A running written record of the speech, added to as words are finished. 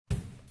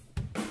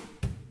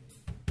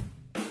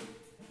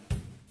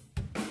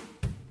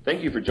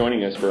Thank you for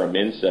joining us for our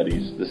men's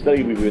studies. The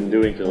study we've been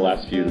doing for the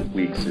last few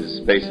weeks is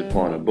based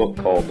upon a book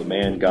called The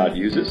Man God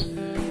Uses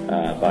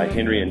by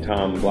Henry and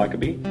Tom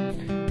Blackaby.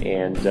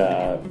 And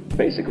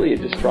basically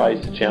it just tries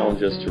to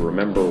challenge us to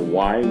remember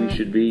why we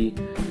should be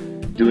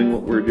doing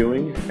what we're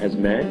doing as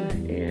men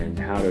and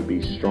how to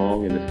be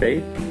strong in the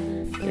faith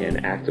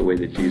and act the way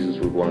that Jesus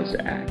would want us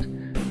to act.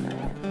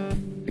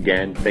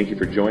 Again, thank you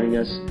for joining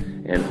us,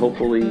 and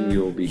hopefully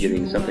you'll be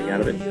getting something out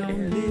of it,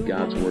 and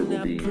God's Word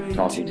will be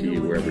talking to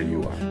you wherever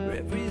you are.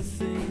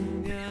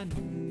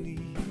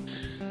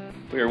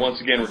 We are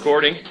once again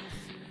recording.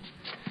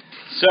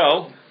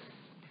 So,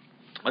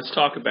 let's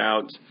talk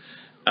about,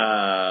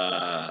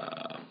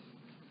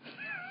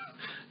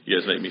 you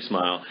guys make me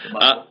smile,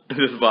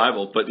 the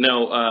Bible. But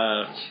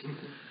no,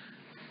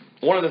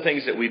 one of the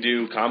things that we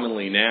do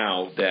commonly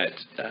now that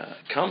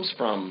comes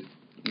from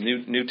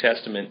New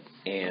Testament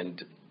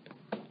and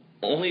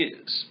only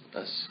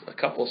a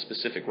couple of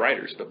specific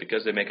writers, but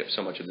because they make up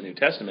so much of the New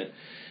Testament,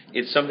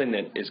 it's something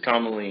that is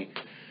commonly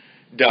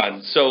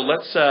done. So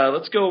let's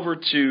go over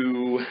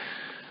to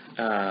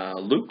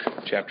Luke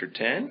chapter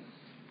 10,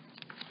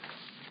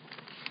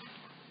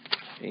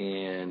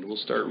 and we'll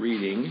start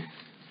reading.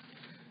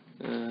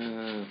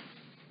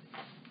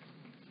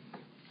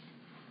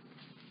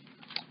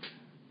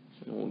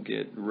 We'll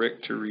get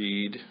Rick to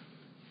read.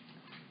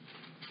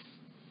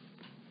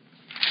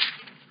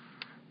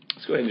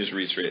 Let's go ahead and just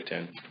read straight at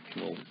 10.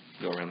 We'll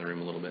go around the room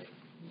a little bit.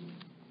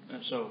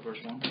 So, verse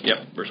 1? Yep,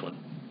 verse 1.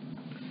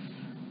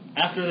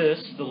 After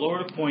this, the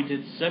Lord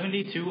appointed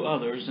 72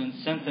 others and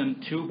sent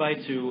them 2 by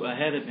 2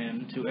 ahead of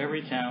him to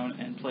every town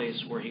and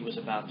place where he was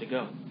about to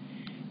go.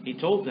 He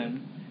told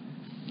them,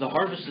 "The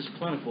harvest is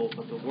plentiful,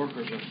 but the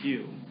workers are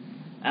few.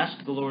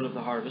 Ask the Lord of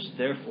the harvest,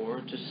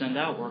 therefore, to send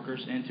out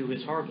workers into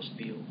his harvest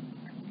field.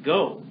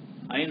 Go,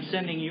 I am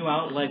sending you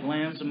out like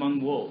lambs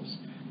among wolves.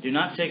 Do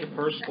not take a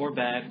purse or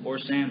bag or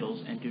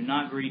sandals, and do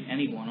not greet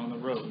anyone on the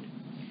road.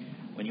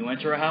 When you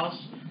enter a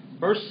house,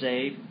 first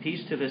say,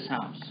 'Peace to this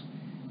house.'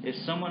 If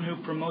someone who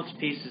promotes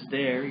peace is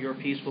there, your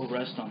peace will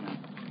rest on them.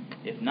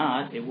 If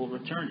not, it will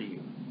return to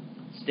you.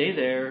 Stay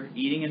there,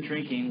 eating and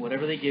drinking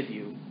whatever they give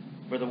you,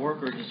 for the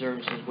worker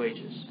deserves his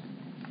wages.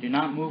 Do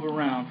not move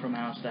around from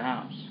house to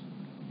house.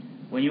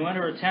 When you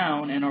enter a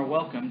town and are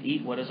welcomed,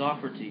 eat what is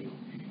offered to you.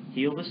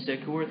 Heal the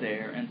sick who are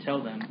there, and tell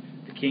them,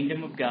 'The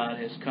kingdom of God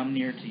has come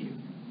near to you.'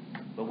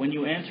 But when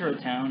you enter a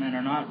town and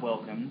are not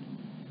welcomed,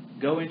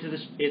 go into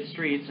its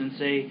streets and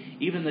say,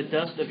 'Even the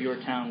dust of your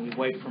town we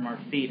wipe from our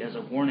feet as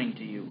a warning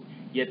to you.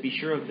 Yet be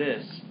sure of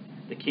this,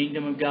 the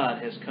kingdom of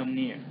God has come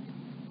near.'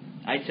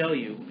 I tell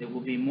you, it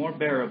will be more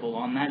bearable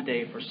on that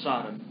day for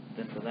Sodom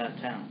than for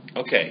that town."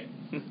 Okay.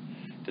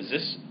 Does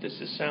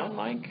this sound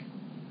like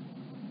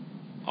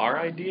our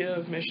idea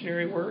of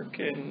missionary work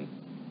and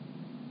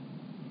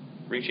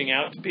reaching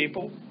out to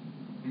people?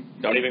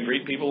 Don't even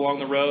greet people along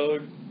the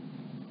road.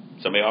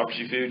 Somebody offers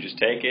you food, just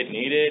take it and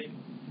eat it.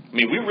 I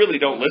mean, we really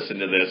don't listen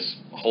to this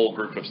whole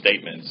group of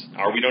statements.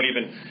 Or we don't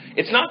even,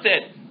 it's not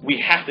that we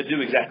have to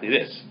do exactly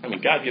this. I mean,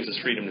 God gives us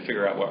freedom to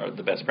figure out what are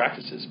the best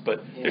practices.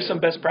 But there's some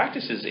best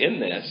practices in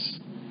this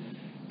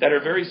that are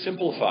very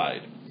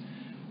simplified.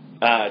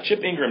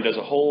 Chip Ingram does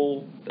a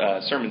whole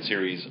sermon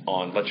series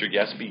on let your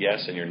yes be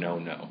yes and your no,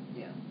 no.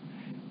 Yeah.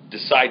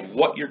 Decide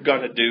what you're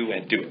going to do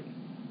and do it.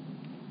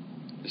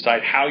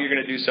 Decide how you're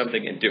going to do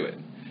something and do it.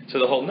 So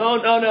the whole, no,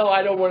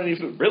 I don't want any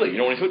food. Really? You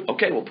don't want any food?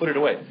 Okay, well, put it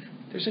away.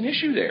 There's an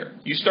issue there.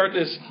 You start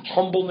this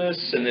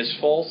humbleness and this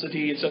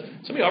falsity. And so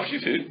somebody offers you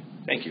food.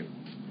 Thank you.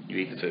 You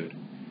eat the food.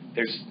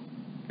 There's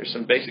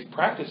some basic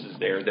practices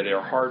there that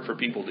are hard for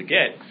people to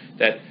get.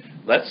 That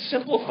let's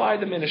simplify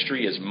the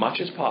ministry as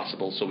much as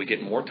possible so we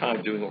get more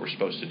time doing what we're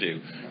supposed to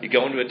do. You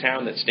go into a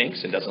town that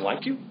stinks and doesn't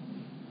like you?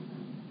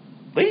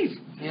 Leave.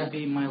 It'd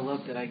be my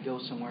luck that I go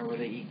somewhere where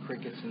they eat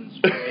crickets and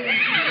scorpions.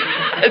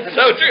 It's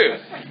so true.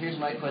 Here's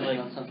my question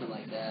on something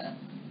like that.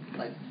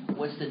 Like,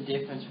 what's the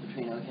difference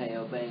between,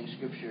 obeying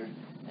Scripture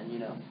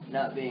and,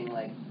 not being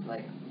like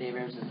Dave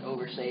Ramsey says,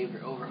 over-saved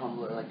or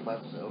over-humble, or like the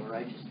Bible says,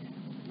 over-righteous,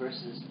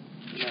 versus,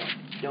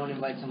 don't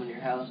invite someone to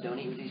your house, don't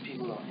eat with these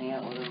people, don't hang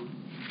out with them.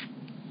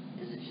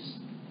 Is it just,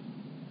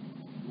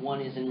 one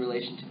is in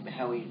relation to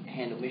how we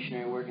handle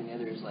missionary work, and the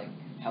other is like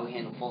how we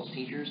handle false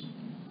teachers?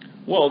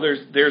 Well,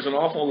 there's an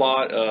awful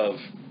lot of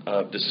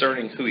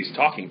discerning who he's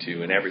talking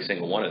to in every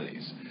single one of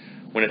these.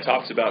 When it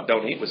talks about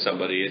don't eat with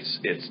somebody,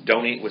 it's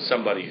don't eat with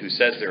somebody who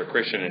says they're a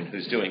Christian and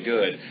who's doing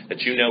good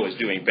that you know is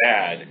doing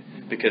bad,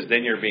 because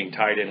then you're being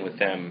tied in with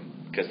them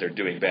because they're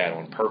doing bad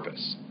on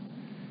purpose.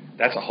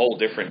 That's a whole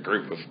different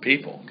group of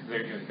people. Because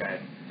they're doing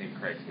bad in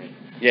Christ's name.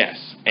 Yes,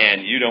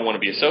 and you don't want to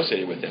be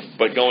associated with them.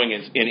 But going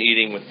and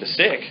eating with the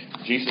sick,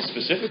 Jesus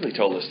specifically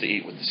told us to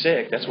eat with the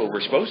sick. That's what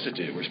we're supposed to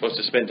do. We're supposed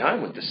to spend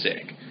time with the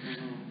sick.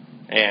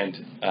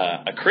 And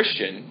a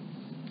Christian,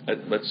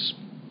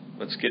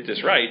 let's get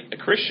this right, a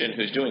Christian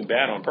who's doing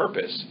bad on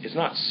purpose is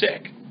not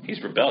sick. He's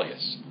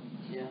rebellious.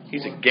 Yeah.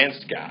 He's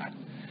against God.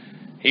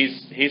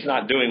 He's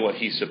not doing what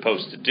he's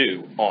supposed to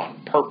do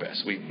on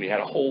purpose. We had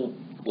a whole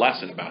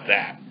lesson about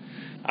that.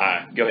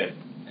 Go ahead.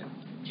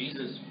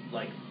 Jesus,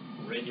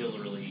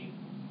 regularly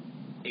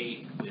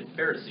ate with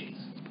Pharisees,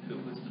 who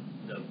was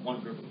the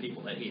one group of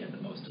people that he had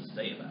the most to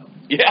say about.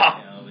 Yeah.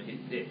 You know,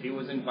 if he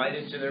was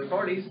invited to their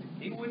parties,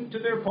 he went to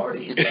their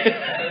parties.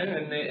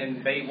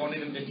 and they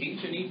wanted him to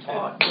teach, and he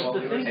taught. While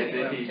they were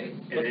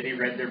And then he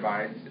read their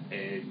minds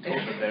and told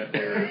them that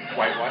they're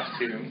whitewashed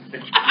tombs.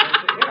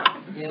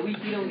 Yeah, we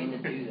don't need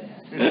to do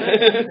that.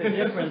 The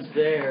difference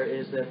there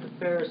is that the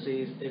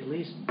Pharisees at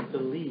least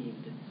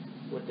believed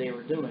what they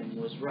were doing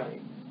was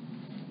right.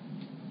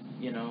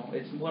 You know,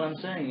 it's what I'm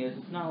saying is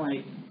it's not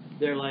like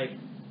they're like,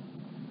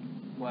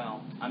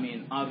 well, I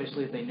mean,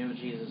 obviously if they knew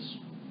Jesus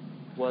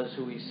was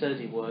who he says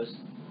he was,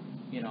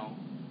 you know,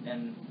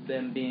 and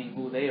them being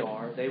who they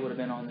are, they would have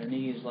been on their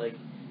knees like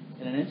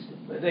in an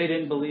instant. But they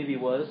didn't believe he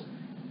was,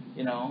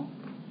 you know,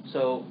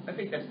 so... I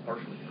think that's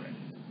partially correct.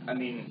 I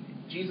mean,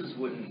 Jesus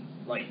wouldn't,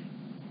 like,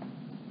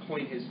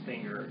 point his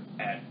finger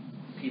at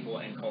people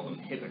and call them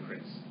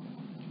hypocrites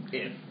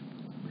if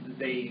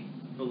they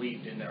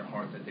believed in their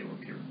heart that they were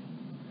pure.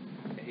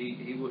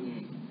 He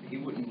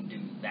wouldn't do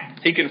that.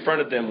 He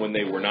confronted them when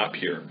they were not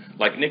pure.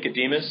 Like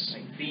Nicodemus.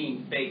 Like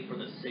being fake for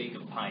the sake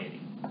of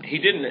piety. He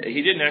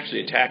didn't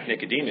actually attack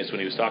Nicodemus when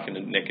he was talking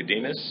to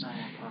Nicodemus.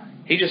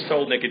 He just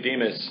told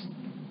Nicodemus,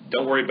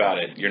 don't worry about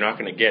it. You're not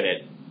going to get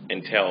it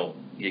until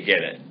you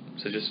get it.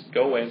 So just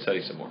go away and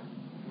study some more.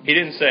 He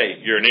didn't say,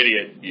 you're an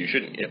idiot, you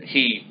shouldn't.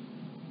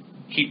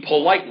 He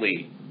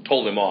politely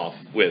told him off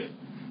with,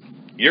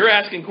 you're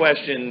asking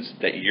questions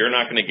that you're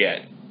not going to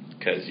get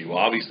because you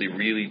obviously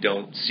really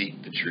don't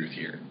seek the truth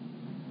here.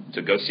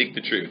 So go seek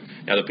the truth.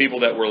 Now the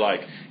people that were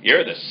like,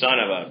 you're the son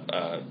of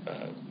a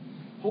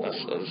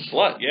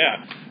slut,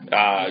 yeah.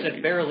 He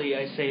said, verily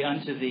I say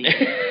unto thee,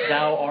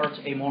 thou art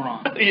a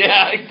moron.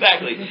 Yeah,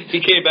 exactly. He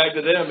came back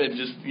to them and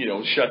just,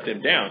 shut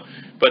them down.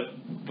 But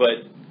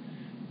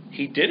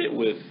he did it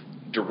with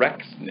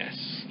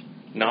directness,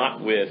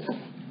 not with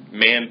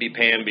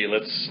mamby-pamby,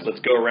 let's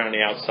go around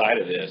the outside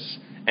of this.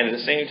 And at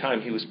the same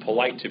time, he was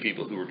polite to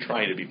people who were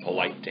trying to be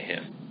polite to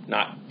him,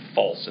 not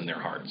false in their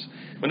hearts.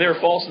 When they were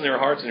false in their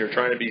hearts and they were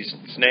trying to be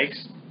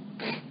snakes,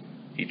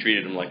 he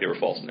treated them like they were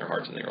false in their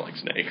hearts and they were like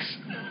snakes.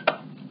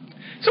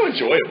 So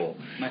enjoyable.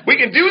 We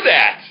can do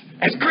that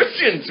as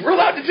Christians. We're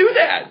allowed to do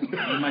that.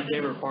 My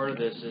favorite part of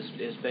this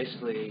is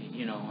basically,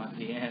 at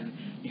the end,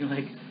 you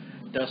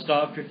dust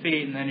off your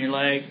feet and then you're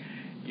like,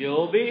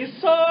 you'll be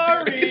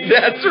sorry.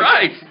 That's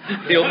right.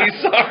 You'll be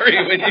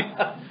sorry when you...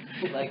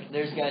 Like,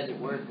 there's guys at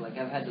work,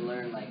 I've had to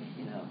learn,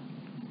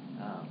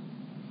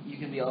 you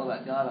can be all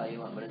about God all you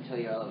want, but until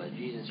you're all about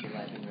Jesus, your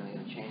life isn't really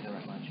going to change all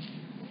that much.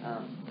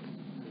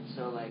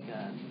 So,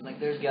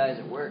 there's guys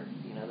at work,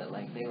 that,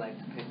 they like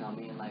to pick on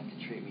me and like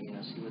to treat me,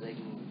 see what they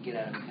can get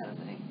out of me kind of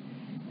thing.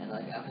 And,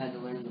 I've had to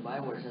learn the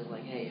Bible where it says,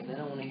 hey, if they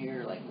don't want to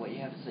hear, what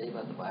you have to say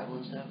about the Bible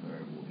and stuff,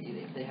 or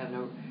if they have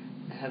no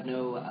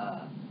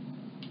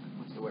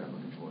what's the word I'm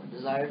looking for?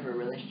 Desire for a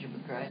relationship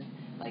with Christ,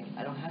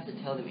 I don't have to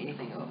tell them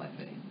anything about my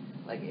faith.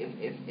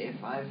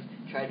 If I've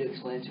tried to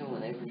explain to them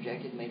when they've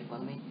rejected and made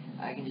fun of me,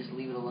 I can just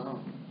leave it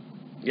alone.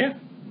 Yeah,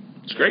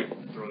 it's great.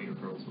 Throw your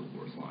pearls with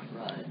worse wine.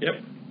 Right. Yep.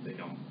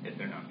 If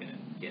they're not going to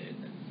get it,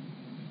 then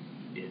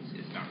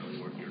it's not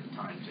really worth your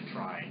time to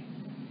try,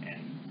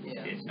 and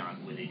it's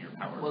not within your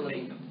power to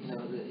make them.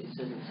 It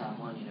says in Psalm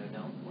 1,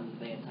 when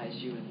they entice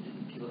you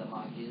and people that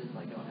mock Jesus,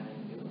 don't have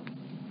anything to do with them.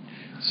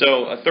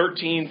 So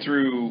 13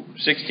 through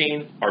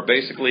 16 are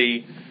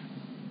basically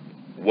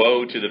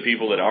woe to the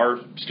people that are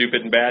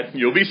stupid and bad.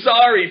 You'll be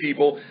sorry,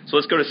 people. So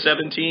let's go to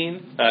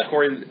 17.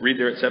 Corey, read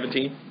there at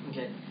 17.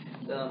 Okay.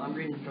 I'm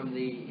reading from the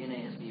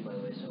NASB, by the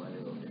way, so I know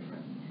a little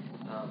different.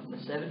 The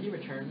 70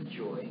 returned with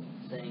joy,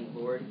 saying,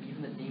 Lord,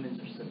 even the demons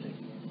are subject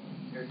to your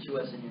name, or to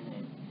us in your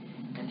name.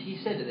 And he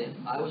said to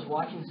them, I was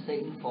watching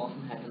Satan fall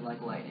from heaven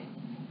like lightning.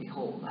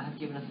 Behold, I have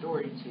given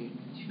authority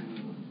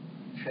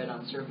to tread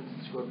on serpents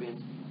and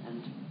scorpions,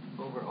 and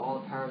over all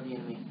the power of the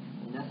enemy,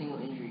 and nothing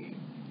will injure you.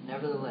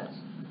 Nevertheless,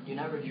 do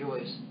not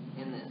rejoice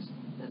in this,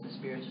 that the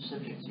spirits are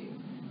subject to you,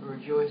 but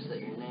rejoice that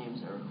your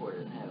names are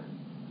recorded in heaven.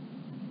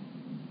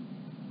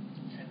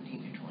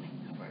 17 through 20.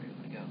 How far do you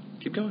want to go?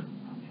 Keep going.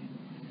 Okay.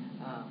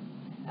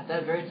 At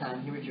that very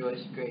time he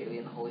rejoiced greatly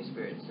in the Holy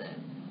Spirit and said,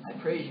 I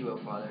praise you, O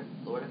Father,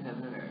 Lord of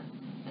heaven and earth,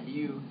 and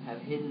you have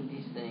hidden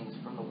these things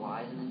from the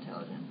wise and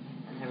intelligent,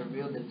 and have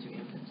revealed them to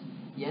infants.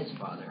 Yes,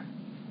 Father,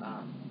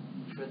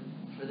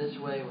 for this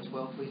way was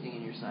well-pleasing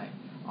in your sight.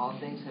 All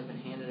things have been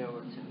handed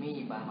over to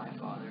me by my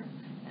Father,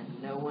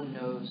 and no one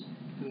knows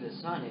who the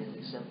Son is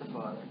except the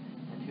Father,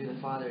 and who the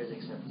Father is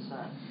except the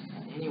Son,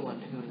 and anyone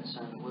to whom the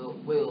Son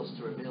wills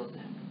to reveal to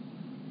him.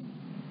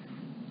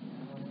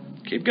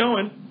 Keep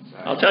going.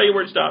 Sorry. I'll tell you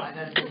where to stop. I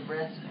got to take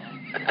breaths, man.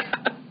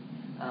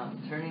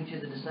 Turning to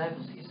the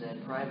disciples, he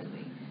said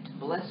privately,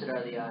 Blessed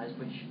are the eyes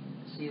which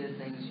see the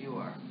things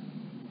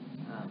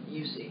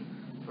you see.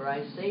 For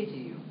I say to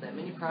you that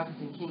many prophets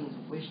and kings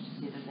wished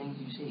to see the things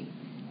you see,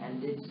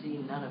 and did see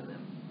none of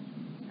them,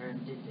 or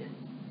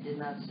did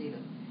not see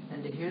them,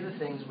 and to hear the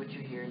things which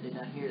you hear and did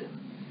not hear them.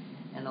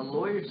 And a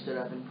lawyer stood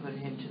up and put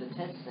him to the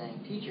test, saying,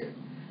 Teacher,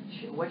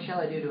 what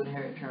shall I do to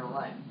inherit eternal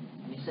life?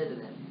 And he said to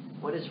them,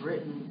 "What is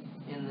written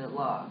in the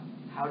law?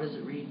 How does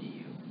it read to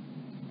you?"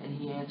 And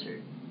he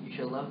answered, "You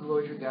shall love the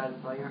Lord your God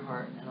with all your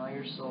heart, and all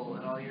your soul,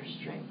 and all your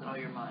strength, and all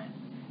your mind,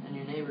 and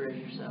your neighbor as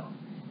yourself."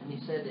 And he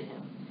said to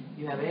him,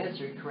 "You have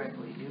answered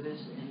correctly. Do this,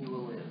 and you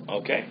will live."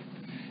 Okay.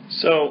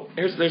 So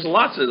there's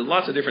lots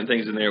of different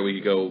things in there we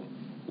could go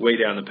way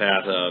down the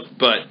path of,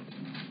 but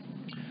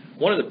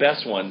one of the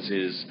best ones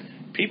is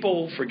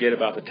people forget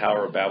about the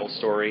Tower of Babel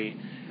story,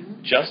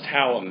 just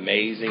how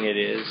amazing it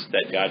is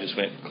that God just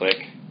went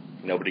click,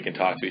 nobody can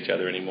talk to each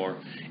other anymore.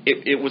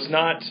 It was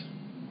not.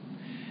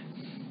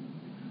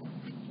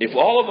 If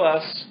all of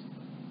us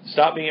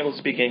stopped being able to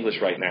speak English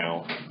right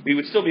now, we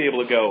would still be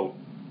able to go,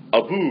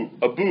 "Abu,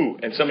 abu,"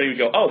 and somebody would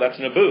go, "Oh, that's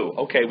an abu.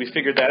 Okay, we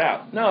figured that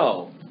out."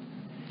 No.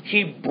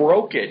 He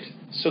broke it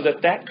so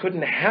that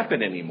couldn't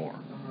happen anymore.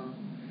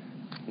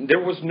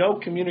 There was no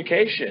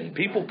communication.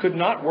 People could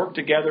not work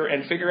together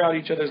and figure out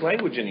each other's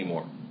language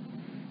anymore.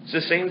 It's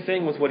the same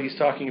thing with what he's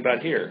talking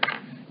about here.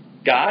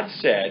 God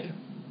said,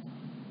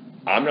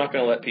 "I'm not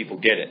going to let people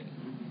get it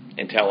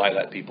until I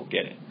let people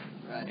get it."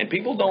 Right. And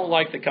people don't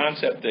like the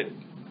concept that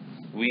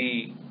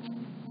we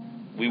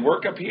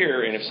work up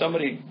here, and if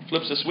somebody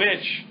flips a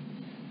switch,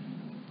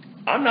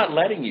 I'm not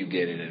letting you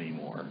get it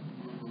anymore.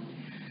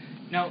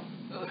 Now,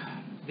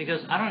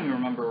 because I don't even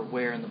remember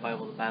where in the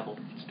Bible the Babel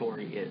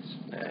story is.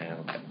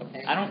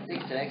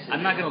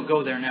 I'm not going to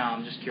go there now.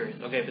 I'm just curious.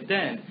 Okay, but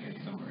then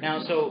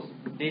now, so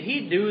did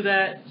he do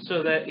that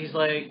so that he's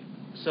like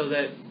so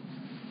that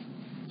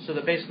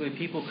basically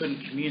people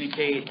couldn't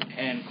communicate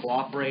and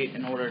cooperate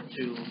in order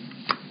to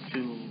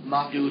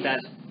do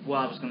that? Well,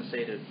 I was going to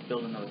say to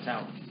build another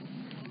tower.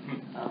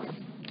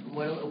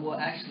 Well,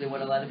 actually,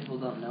 what a lot of people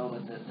don't know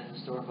about the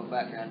historical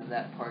background of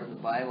that part of the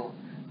Bible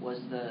was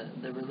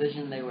the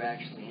religion they were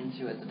actually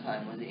into at the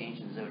time was the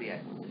ancient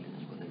zodiac religion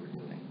is what they were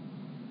doing,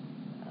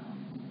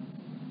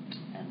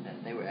 and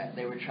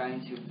they were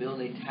trying to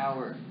build a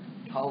tower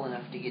tall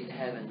enough to get to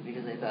heaven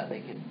because they thought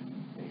they could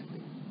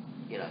basically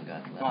get on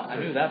God's level. I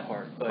knew that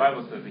part. But The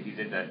Bible says that he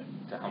did that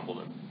to humble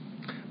them.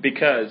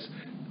 Because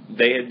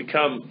they had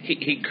become,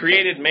 he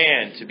created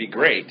man to be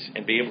great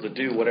and be able to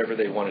do whatever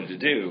they wanted to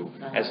do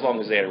as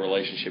long as they had a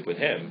relationship with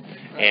him.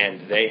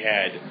 And they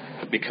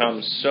had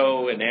become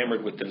so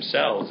enamored with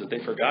themselves that they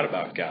forgot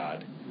about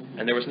God.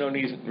 And there was no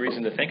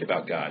reason to think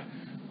about God.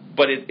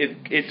 But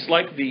it's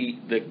like the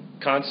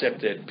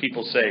concept that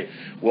people say,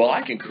 well,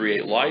 I can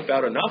create life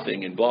out of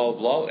nothing and blah,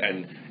 blah, blah.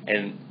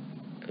 And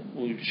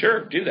well,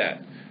 sure, do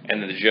that.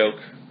 And then the joke,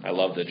 I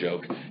love the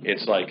joke.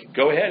 It's like,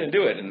 go ahead and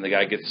do it. And the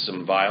guy gets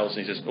some vials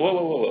and he says, whoa,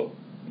 whoa, whoa, whoa.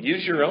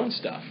 Use your own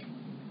stuff.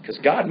 Because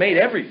God made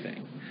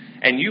everything.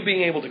 And you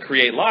being able to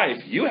create life,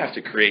 you have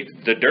to create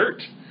the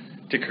dirt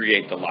to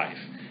create the life.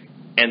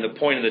 And the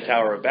point of the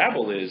Tower of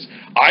Babel is,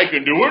 I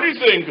can do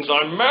anything because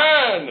I'm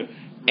man.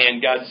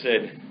 And God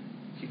said,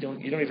 you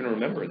don't even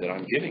remember that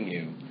I'm giving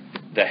you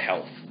the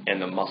health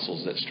and the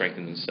muscles that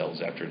strengthen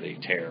themselves after they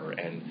tear.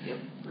 And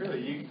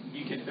Really,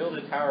 you can build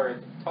a tower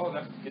tall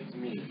enough to get to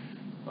me.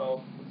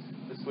 Well,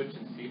 let's switch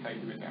and see how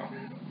you do it now.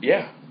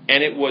 Yeah.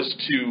 And it was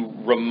to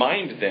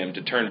remind them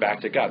to turn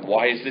back to God.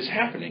 Why is this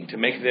happening? To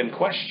make them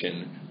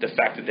question the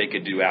fact that they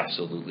could do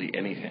absolutely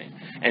anything.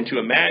 And to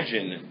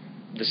imagine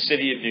the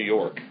city of New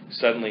York,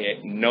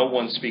 suddenly no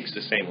one speaks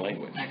the same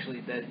language. Actually,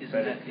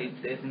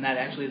 isn't that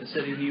actually the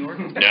city of New York?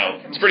 No,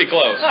 it's pretty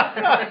close.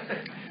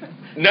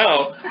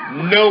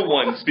 No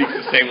one speaks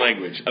the same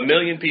language. 1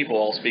 million people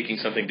all speaking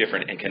something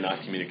different and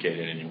cannot communicate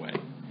in any way.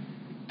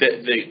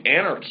 The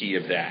anarchy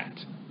of that,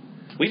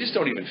 we just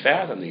don't even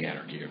fathom the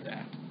anarchy of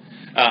that.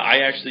 I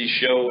actually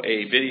show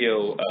a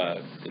video,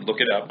 look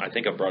it up, I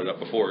think I brought it up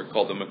before,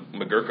 called the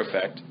McGurk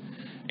Effect.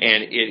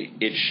 And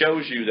it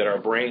shows you that our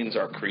brains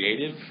are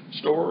creative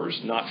storers,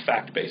 not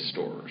fact-based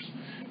storers.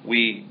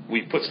 We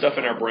put stuff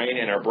in our brain,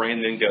 and our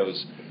brain then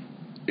goes,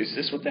 is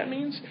this what that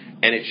means?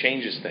 And it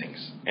changes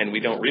things, and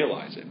we don't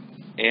realize it.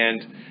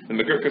 And the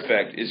McGurk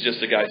Effect is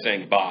just a guy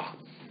saying, bah.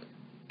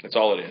 That's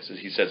all it is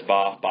he says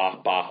bah, bah,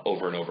 bah,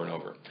 over and over and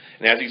over.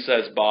 And as he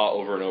says bah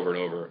over and over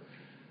and over,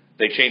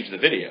 they change the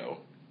video.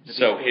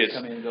 So his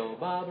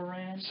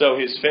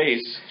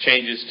face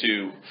changes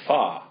to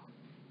fa.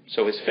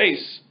 So his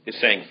face is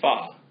saying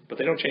fa, but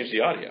they don't change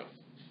the audio.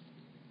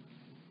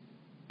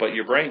 But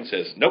your brain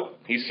says, nope,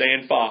 he's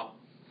saying fa.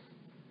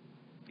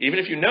 Even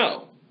if you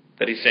know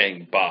that he's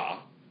saying ba,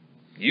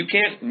 you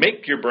can't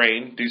make your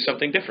brain do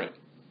something different.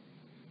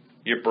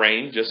 Your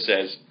brain just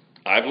says,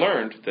 I've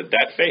learned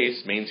that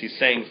face means he's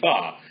saying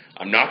fa.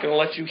 I'm not going to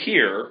let you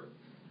hear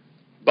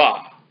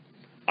ba.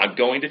 I'm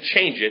going to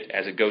change it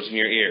as it goes in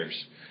your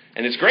ears.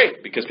 And it's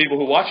great because people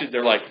who watch it,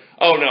 they're like,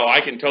 oh no,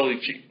 I can totally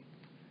cheat.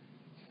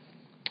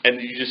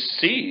 And you just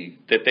see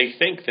that they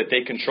think that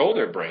they control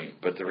their brain.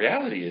 But the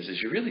reality is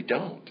you really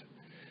don't.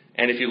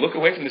 And if you look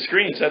away from the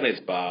screen, suddenly it's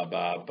ba,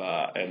 ba,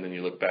 ba. And then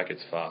you look back,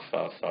 it's fa,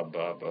 fa, fa,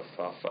 ba, ba,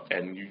 fa, fa.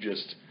 And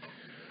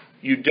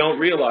you don't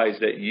realize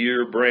that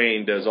your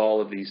brain does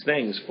all of these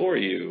things for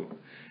you.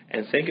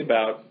 And think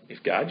about,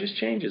 if God just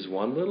changes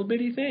one little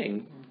bitty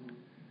thing,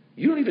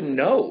 you don't even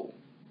know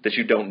that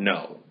you don't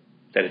know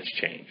that it's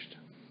changed.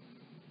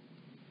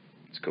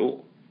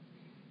 cool.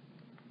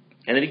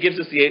 And then he gives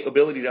us the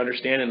ability to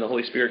understand, and the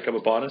Holy Spirit come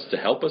upon us to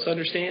help us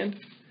understand.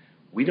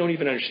 We don't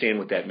even understand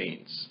what that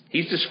means.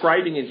 He's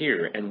describing it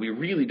here, and we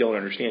really don't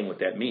understand what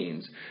that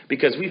means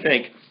because we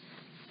think,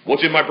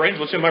 what's in my brain?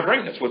 What's in my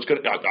brain? That's what's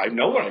good. I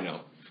know what I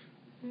know.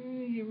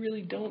 You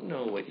really don't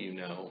know what you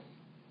know.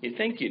 You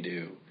think you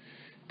do,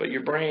 but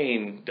your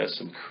brain does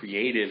some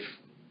creative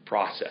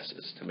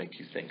processes to make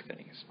you think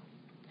things.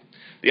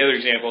 The other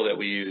example that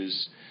we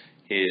use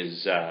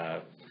is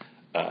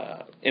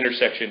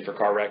intersection for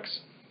car wrecks.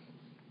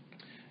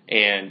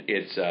 And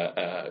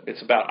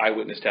it's about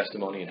eyewitness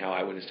testimony and how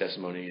eyewitness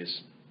testimony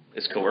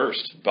is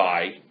coerced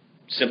by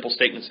simple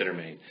statements that are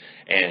made.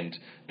 And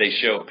they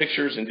show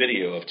pictures and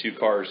video of two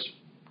cars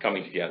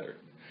coming together.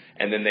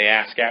 And then they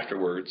ask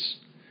afterwards,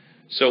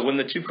 so when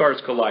the two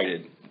cars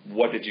collided,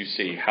 what did you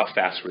see? How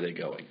fast were they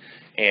going?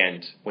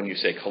 And when you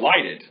say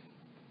collided,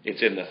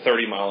 it's in the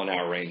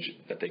 30-mile-an-hour range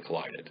that they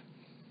collided.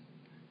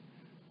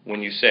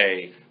 When you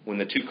say when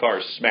the two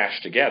cars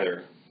smashed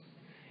together,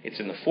 it's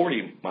in the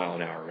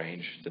 40-mile-an-hour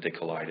range that they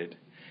collided,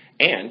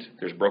 and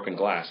there's broken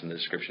glass in the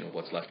description of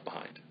what's left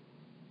behind.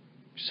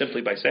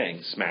 Simply by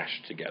saying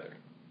smashed together.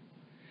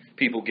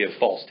 People give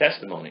false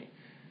testimony.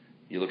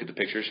 You look at the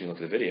pictures, you look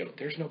at the video,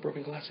 there's no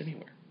broken glass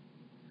anywhere.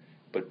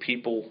 But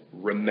people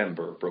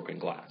remember broken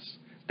glass.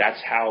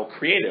 That's how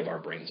creative our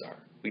brains are.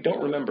 We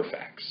don't remember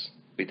facts.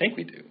 We think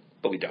we do,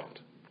 but we don't.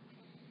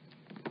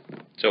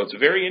 So it's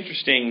very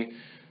interesting.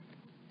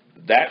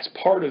 That's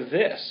part of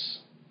this.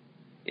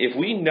 If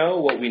we know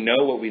what we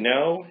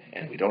know,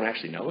 and we don't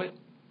actually know it,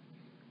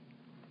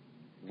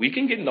 we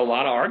can get into a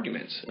lot of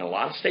arguments and a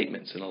lot of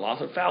statements and a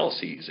lot of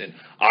fallacies. And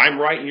I'm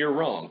right and you're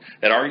wrong.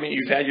 That argument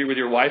you've had with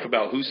your wife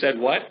about who said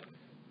what,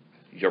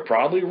 you're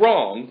probably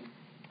wrong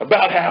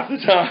about half the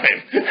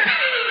time.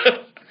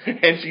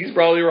 And she's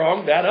probably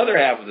wrong that other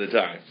half of the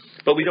time.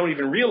 But we don't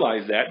even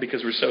realize that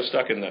because we're so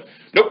stuck in the,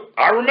 nope,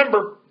 I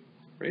remember.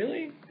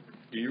 Really?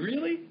 Do you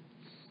really?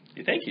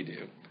 You think you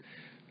do.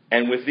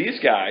 And with these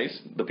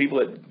guys, the people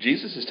that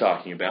Jesus is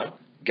talking about,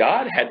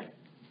 God had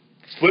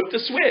flipped the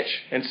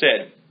switch and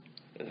said,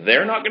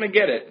 they're not going to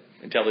get it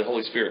until the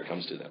Holy Spirit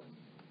comes to them.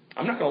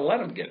 I'm not going to let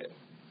them get it.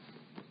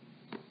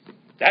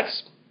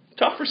 That's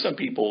tough for some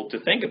people to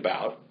think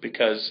about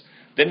because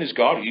then is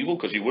God evil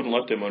because he wouldn't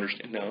let them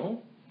understand?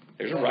 No,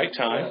 there's a right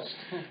time.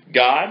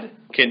 God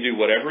can do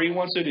whatever he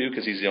wants to do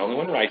because he's the only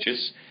one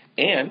righteous.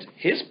 And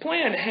his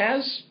plan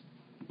has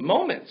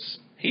moments.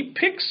 He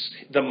picks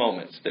the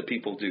moments that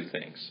people do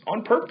things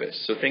on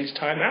purpose, so things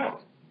time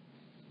out.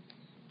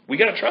 We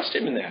got to trust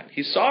him in that.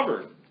 He's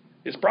sovereign.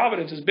 His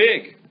providence is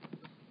big.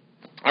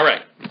 All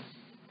right.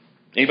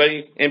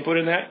 Anybody input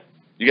in that?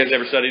 You guys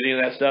ever studied any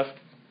of that stuff?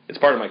 It's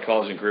part of my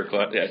college and career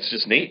club. Yeah, it's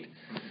just neat.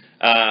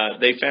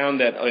 They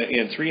found that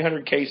in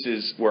 300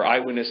 cases where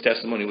eyewitness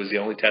testimony was the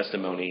only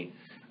testimony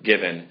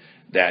given,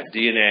 that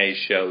DNA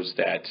shows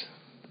that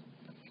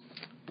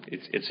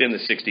it's in the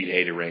 60 to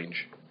 80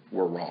 range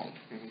were wrong.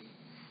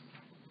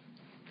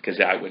 Because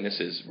the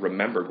eyewitnesses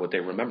remembered what they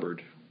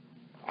remembered.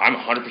 I'm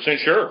 100%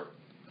 sure.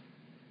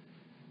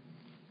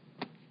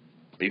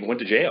 People went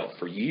to jail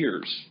for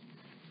years.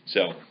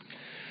 So,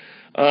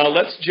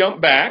 let's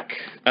jump back.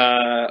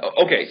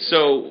 Okay,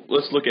 so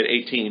let's look at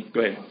 18.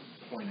 Go ahead.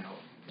 Point out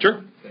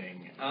Sure.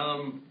 thing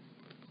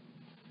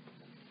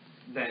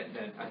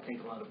that I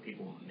think a lot of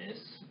people miss.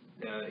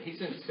 He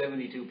sent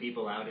 72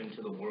 people out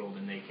into the world,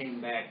 and they came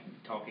back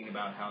talking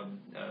about how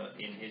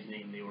in his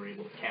name they were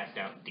able to cast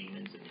out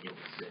demons and heal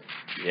the sick.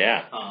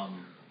 Yeah.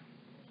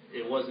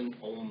 It wasn't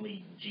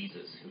only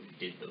Jesus who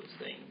did those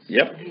things.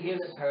 Yep. He gave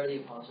the power to the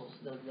apostles.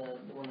 The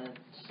when the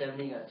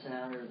 70 got sent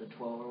out, or the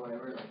 12 or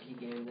whatever, like he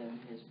gave them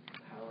his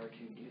power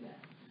to do that.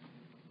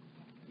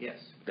 Yes.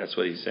 That's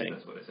what he's saying.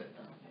 That's what I said.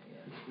 Okay,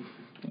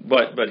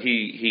 yeah. But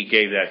he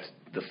gave that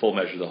the full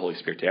measure of the Holy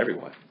Spirit to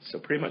everyone. So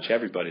pretty much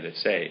everybody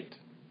that's saved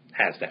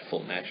has that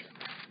full measure.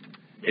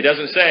 It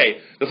doesn't say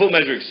the full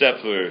measure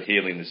except for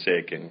healing the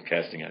sick and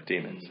casting out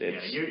demons.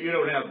 It's, you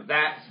don't have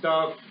that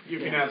stuff. You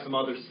can have some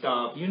other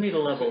stuff. You need a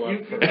level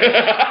up for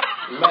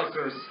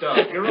lesser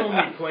stuff. You're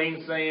only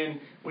plain Saiyan.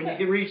 When you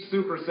can reach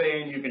Super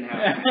Saiyan, you can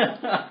have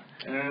it.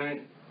 All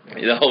right?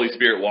 The Holy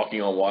Spirit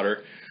walking on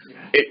water.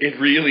 It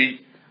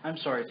really... I'm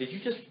sorry, did you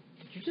just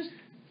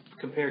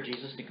compare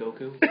Jesus to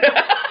Goku?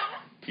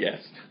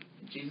 Yes.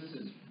 Jesus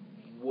is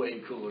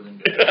way cooler than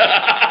Goku.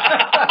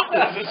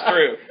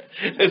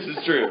 This is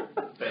true.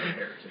 Better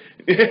hair,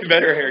 too.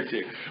 Better hair,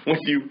 too.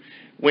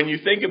 When you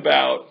think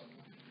about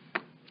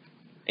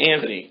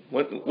Anthony,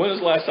 when was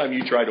the last time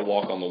you tried to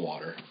walk on the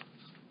water?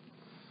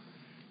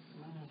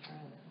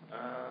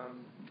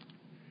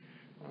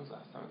 When was the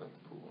last time I was at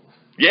the pool?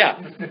 Yeah.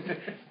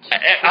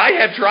 I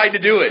have tried to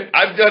do it.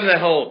 I've done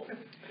that whole...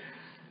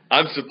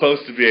 I'm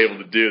supposed to be able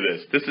to do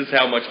this. This is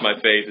how much my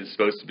faith is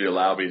supposed to be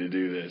allow me to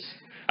do this.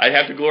 I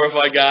have to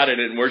glorify God in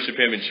it and worship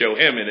him and show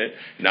him in it.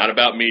 Not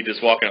about me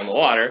just walking on the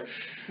water.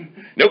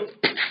 Nope.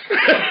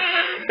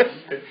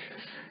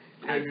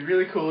 It'd be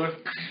really cooler.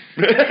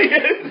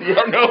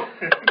 No.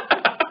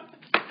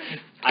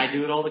 I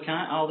do it all the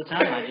time.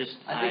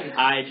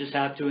 I just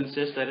have to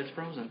insist that it's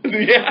frozen.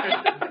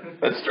 Yeah,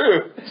 that's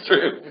true. It's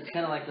true. It's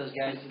kind of like those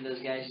guys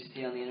you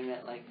see on the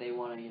internet, like they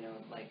want to,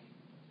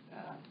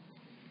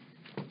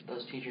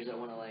 those teachers that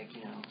want to,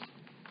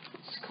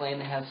 claim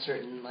they have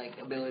certain,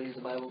 abilities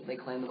they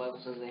claim the Bible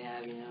says they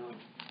have, and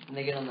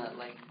they get on that,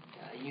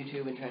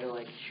 YouTube and try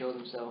to, show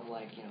themselves,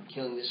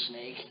 killing this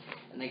snake,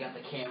 and they got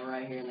the camera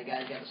right here, and the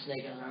guy's got the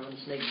snake on his arm, and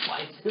the snake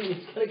bites him, and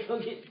he's got to go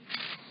get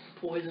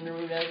poison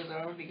removed out of his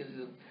arm because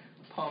he's a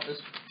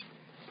pompous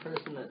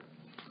person that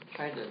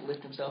tried to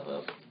lift himself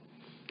up.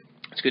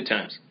 It's good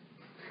times.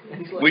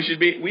 We should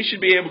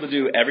be able to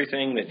do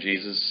everything that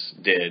Jesus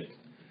did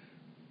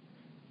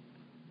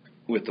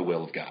with the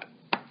will of God.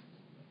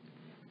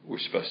 We're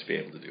supposed to be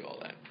able to do all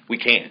that. We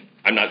can.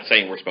 I'm not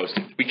saying we're supposed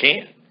to. We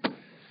can.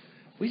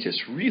 We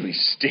just really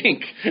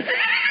stink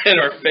in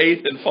our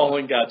faith and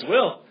following God's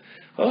will.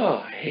 Oh,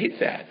 I hate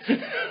that.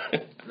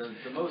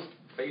 The most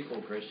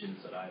faithful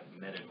Christians that I've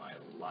met in my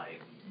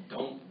life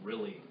don't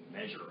really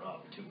measure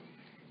up to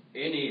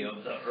any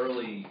of the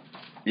early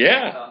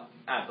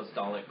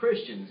apostolic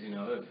Christians.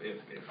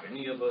 If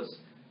any of us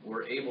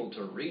were able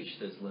to reach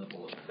this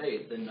level of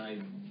faith, then I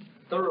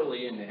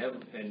thoroughly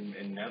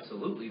and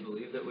absolutely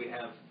believe that we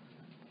have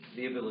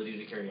the ability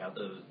to carry out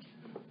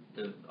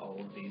all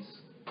of these.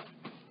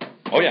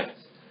 Oh, yeah.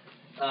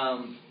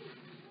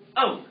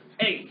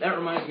 Hey, that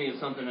reminds me of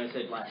something I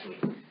said last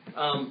week.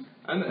 I'm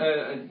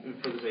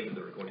for the sake of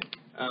the recording.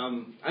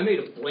 I made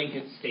a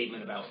blanket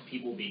statement about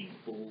people being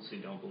fools who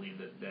don't believe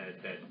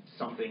that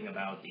something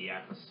about the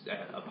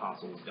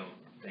apostles don't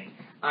think.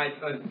 I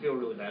feel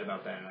really bad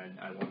about that, and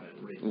I want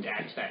to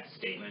redact that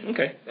statement.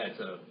 Okay. That's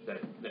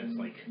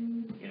like,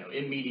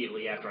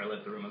 immediately after I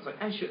left the room, I was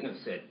like, I shouldn't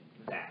have said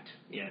that.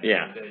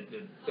 Yeah.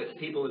 That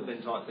people have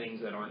been taught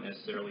things that aren't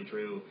necessarily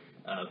true.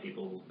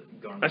 People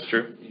That's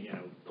true.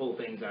 Pull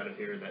things out of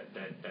here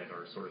that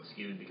are sort of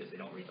skewed because they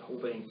don't read the whole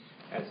thing.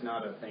 That's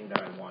not a thing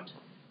that I want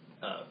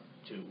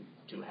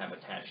to have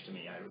attached to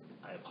me.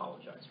 I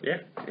apologize for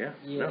that. Yeah.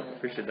 No,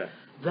 appreciate that.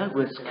 That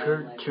was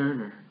Kurt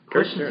Turner.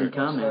 Questions and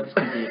comments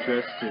can be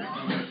addressed to.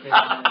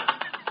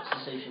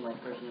 Cessation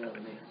like person over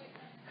me.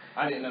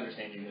 I didn't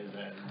understand you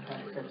guys.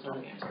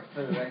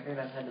 For the record,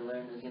 I've had to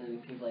learn there's going to be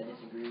people I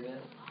disagree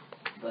with,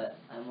 but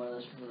I'm one of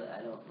those people that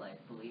I don't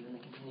believe in the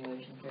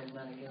continuation of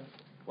charismatic gifts.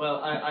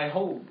 Well, I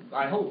hold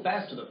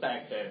fast to the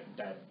fact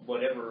that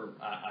whatever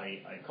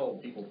I call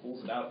people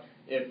fools about,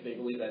 if they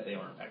believe that, they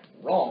are in fact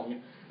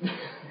wrong,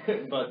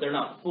 but they're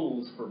not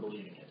fools for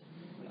believing it.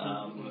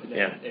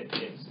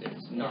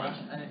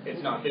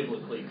 It's not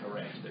biblically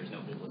correct. There's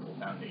no biblical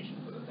foundation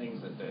for the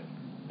things that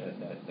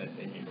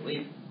they may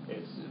believe.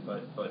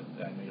 But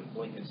I made a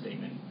blanket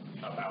statement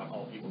about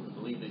all people who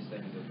believe these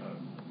things that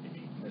may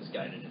be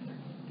misguided in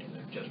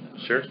their judgment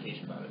or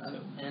education about it. So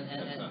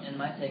and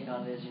my take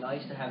on it is, I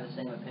used to have the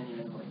same opinion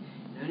of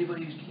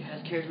anybody who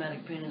has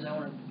charismatic opinions, I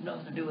want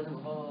nothing to do with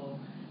them.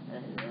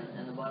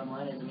 And the bottom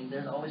line is,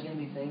 there's always going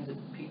to be things that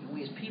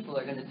we as people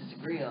are going to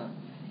disagree on,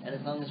 and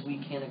as long as we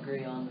can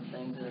agree on the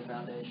things that are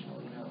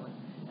foundational,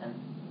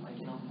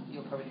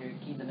 you'll probably hear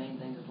keep the main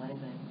things as main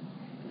things,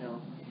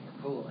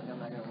 cool. I'm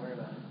not going to worry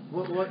about it.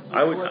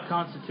 What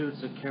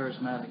constitutes a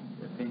charismatic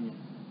opinion?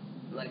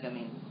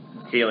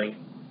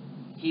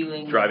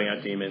 Healing, driving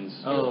out demons.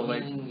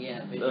 Healing,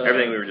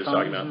 everything we were just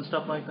talking about. And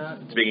stuff like that.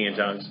 Speaking in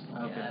tongues.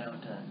 Okay. Yeah, I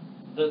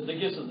don't. The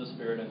gifts of the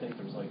Spirit. I think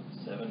there's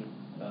 7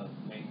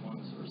 main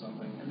ones or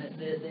something. And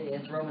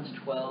it's Romans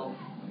 12,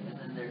 and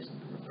then there's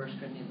 1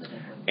 Corinthians.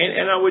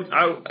 And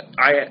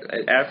I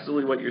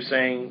absolutely what you're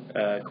saying,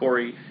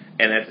 Corey.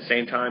 And at the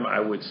same time, I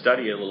would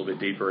study it a little bit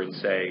deeper and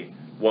say,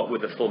 what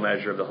would the full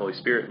measure of the Holy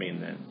Spirit mean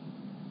then?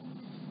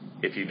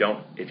 If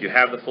you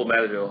have the full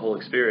measure of the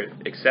Holy Spirit,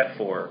 except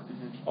for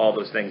all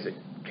those things that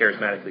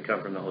charismatically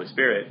come from the Holy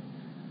Spirit,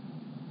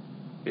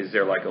 is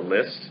there a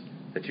list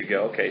that you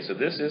go, okay, so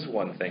this is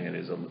one thing that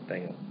is a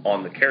thing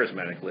on the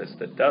charismatic list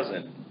that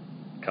doesn't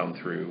come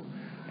through,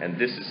 and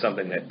this is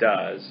something that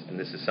does, and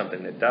this is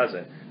something that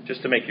doesn't,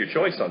 just to make your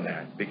choice on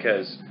that.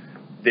 Because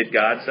did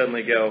God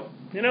suddenly go,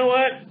 you know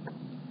what,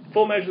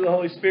 full measure of the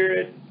Holy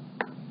Spirit,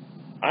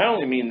 I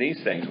only mean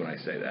these things when I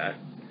say that,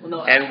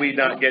 and we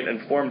not get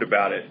informed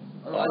about it?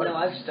 Well, no,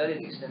 I've studied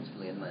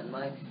extensively, and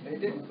they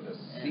didn't put a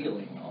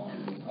ceiling on.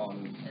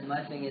 And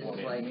my thing is,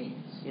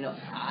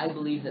 I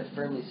believe that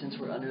firmly, since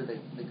we're under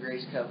the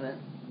grace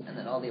covenant, and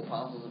that all the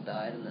apostles have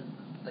died, and that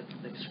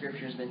the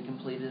Scripture has been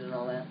completed, and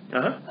all that,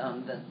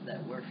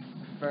 that we're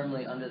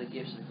firmly under the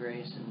gifts of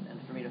grace, and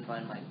for me to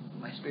find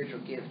my spiritual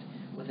gift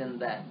within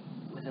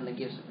the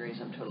gifts of grace,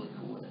 I'm totally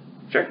cool with it.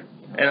 Sure.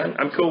 And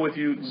I'm cool with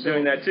you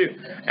doing that too.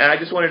 And I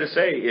just wanted to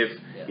say,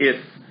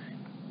 if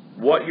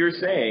what you're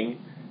saying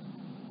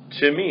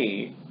to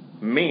me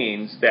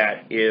means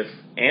that if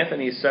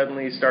Anthony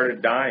suddenly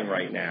started dying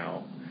right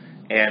now,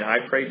 and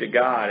I prayed to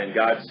God, and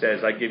God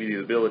says, I give you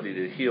the ability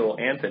to heal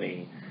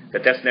Anthony,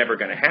 that's never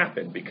going to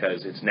happen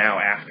because it's now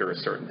after a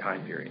certain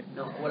time period.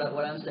 No,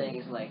 what I'm saying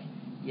is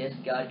yes,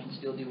 God can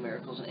still do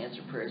miracles and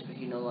answer prayers, but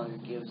He no longer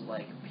gives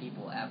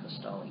people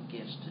apostolic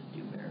gifts to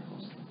do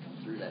miracles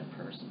through that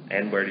person.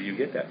 And where do you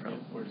get that from?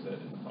 Where's that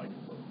in the Bible?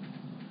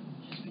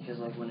 Just because,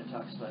 like, when it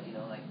talks about, you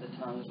know, like, the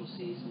tongues will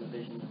cease and the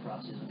visions, the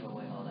prophecies will go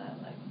away, all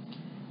that, like,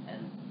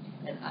 and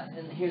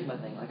here's my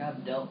thing, like,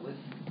 I've dealt with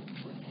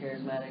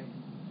charismatic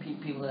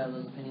people that have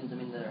those opinions, I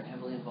mean, that are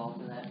heavily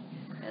involved in that,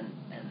 and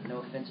no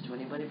offense to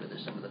anybody, but they're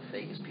some of the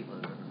fakest people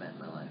I've ever met in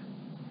my life.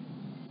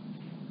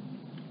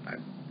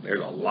 There's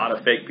a lot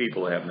of fake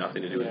people that have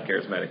nothing to do with the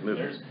charismatic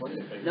movement. There's plenty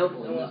of fake Nope.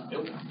 people in this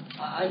building.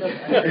 I know.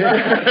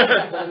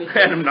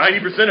 And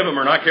 90% of them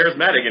are not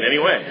charismatic in any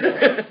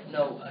way.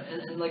 No,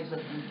 and like I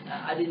said,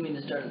 I didn't mean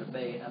to start a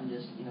debate. I'm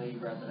just, you know, you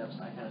brought that up,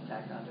 so I kind of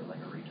tacked onto it like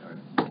a retard.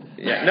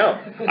 Yeah, no.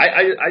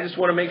 I just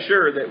want to make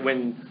sure that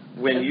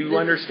when you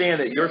understand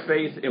that your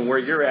faith and where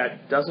you're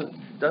at doesn't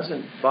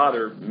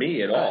bother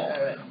me at all.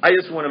 Right. I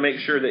just want to make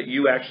sure that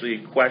you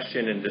actually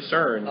question and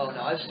discern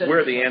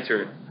where the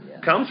answer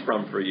comes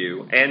from for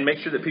you, and make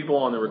sure that people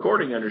on the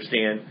recording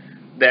understand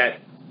that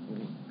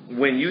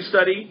when you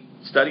study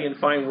and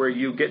find where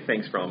you get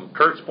things from.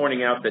 Kurt's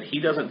pointing out that he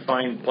doesn't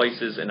find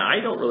places, and I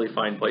don't really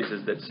find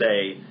places that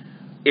say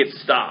it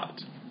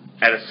stopped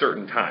at a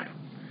certain time.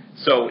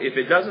 So if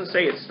it doesn't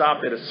say it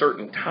stopped at a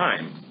certain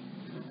time,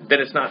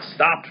 then it's not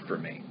stopped for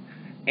me.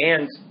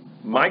 And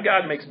my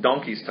God makes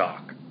donkeys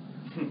talk.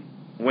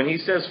 When he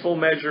says full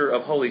measure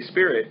of Holy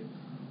Spirit,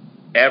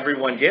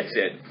 everyone gets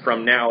it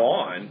from now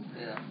on.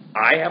 Yeah.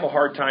 I have a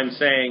hard time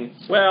saying,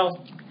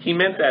 well, he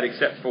meant that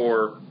except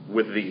for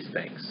with these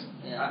things.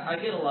 Yeah. I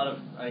get a lot of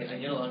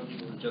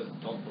people who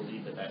just don't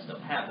believe that stuff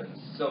happens.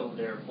 So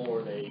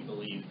therefore, they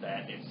believe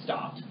that it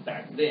stopped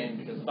back then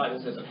because the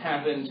Bible says it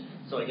happened.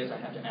 So I guess I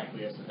have to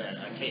acquiesce to that.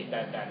 I hate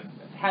that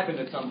happened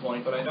at some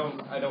point, but I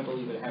don't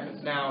believe it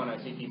happens now. And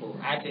I see people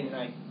acting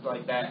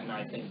like that, and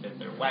I think that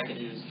they're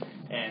wackadoos.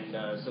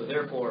 And so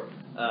therefore,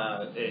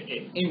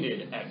 it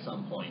ended at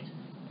some point.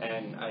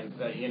 And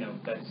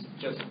that's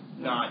just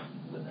not.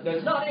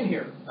 That's not in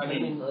here. I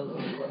mean,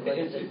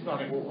 it's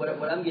not in here.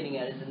 What I'm getting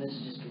at is, and this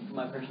is just from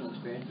my personal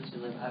experiences,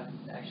 because I've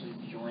actually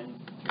joined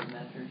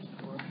charismatic churches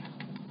before.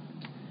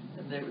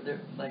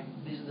 They're like,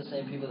 these are the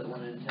same people that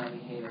wanted to tell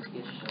me, hey, let's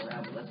get your show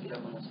around, but let's get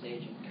up on the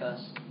stage and cuss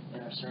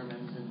in our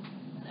sermons and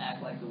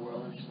act like the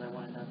world, and just I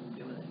wanted nothing to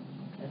do with it.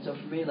 And so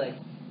for me,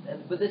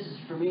 but this is,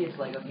 for me, it's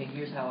like, okay,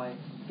 here's how I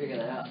figure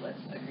that out. Let's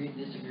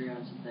disagree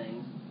on some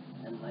things,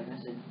 and like I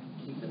said,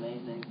 keep the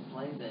main things, the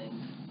plain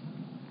things,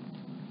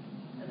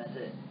 and that's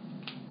it.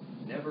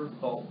 Never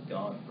fault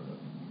God for the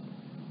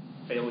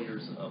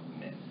failures of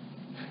men.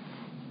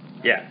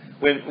 Yeah.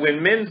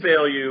 When men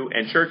fail you,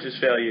 and churches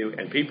fail you,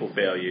 and people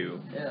fail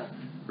you,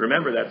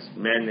 remember that's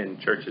men and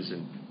churches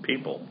and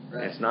people.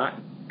 Right. It's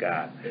not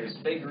God. There's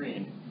fakery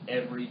in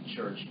every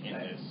church in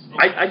this.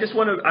 I just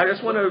want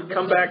to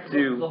come back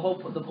to the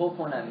whole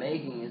point I'm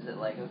making is that,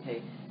 like,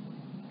 okay,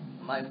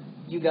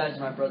 you guys,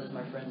 my brothers,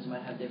 my friends,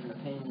 might have different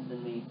opinions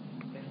than me.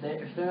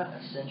 If they're not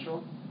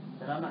essential,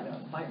 then I'm not going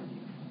to fight with you.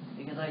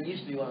 Because I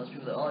used to be one of those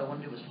people that all I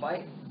wanted to do was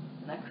fight,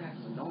 and that crap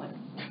is annoying.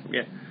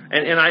 Yeah,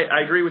 and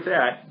I agree with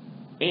that.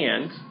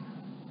 And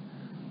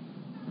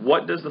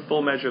what does the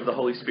full measure of the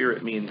Holy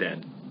Spirit mean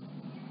then?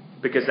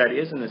 Because that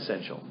is an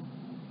essential.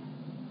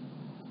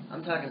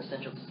 I'm talking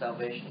essential to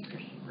salvation and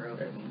Christian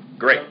growth. I mean,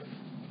 Great.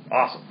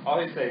 Awesome.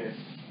 All he's saying is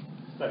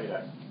study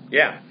that.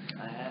 Yeah.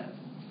 I have.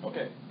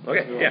 Okay.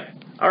 Yeah.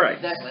 All right.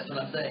 Exactly, that's what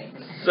I'm saying.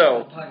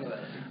 So, I'm talking about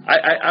it.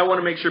 I want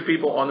to make sure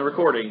people on the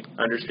recording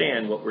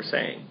understand what we're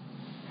saying.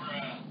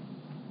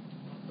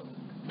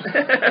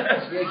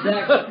 Yeah,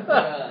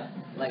 exactly.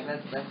 Like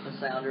that's the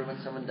sounder when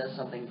someone does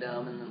something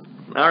dumb and then.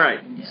 All right.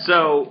 Yeah.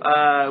 So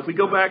if we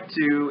go back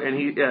to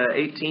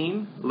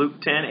 18, Luke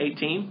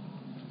 10:18,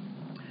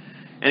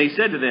 and he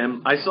said to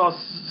them, "I saw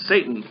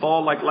Satan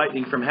fall like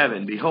lightning from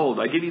heaven. Behold,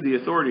 I give you the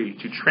authority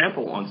to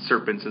trample on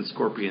serpents and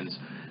scorpions,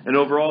 and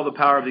over all the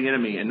power of the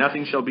enemy, and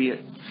nothing shall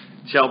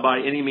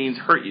by any means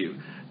hurt you.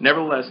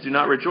 Nevertheless, do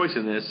not rejoice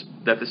in this,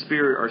 that the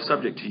Spirit are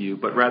subject to you,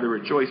 but rather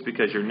rejoice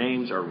because your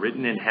names are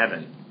written in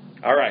heaven."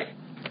 All right.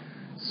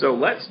 So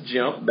let's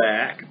jump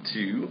back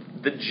to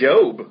the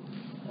Job.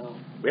 Oh,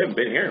 We haven't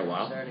been here in a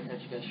while. sorry to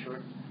cut you guys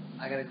short.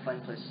 I gotta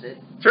find a place to sit.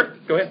 Sure,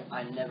 go ahead.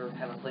 I never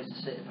have a place to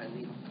sit if I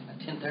leave at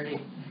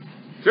 10:30.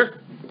 Sure.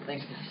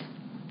 Thanks, guys.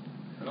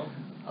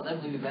 I'll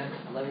definitely be back.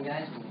 I love you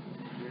guys.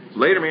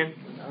 Later, man.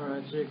 All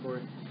right, see you,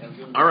 Corey.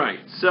 All right,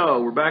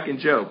 so we're back in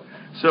Job.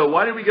 So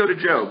why did we go to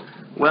Job?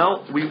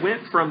 Well, we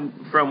went from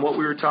what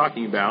we were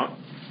talking about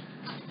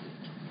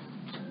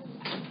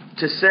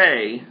to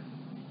say,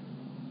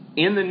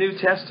 in the New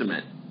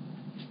Testament,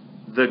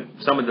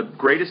 some of the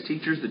greatest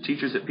teachers, the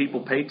teachers that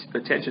people pay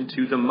attention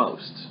to the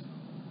most,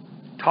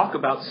 talk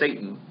about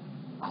Satan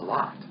a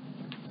lot.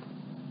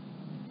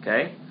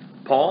 Okay?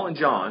 Paul and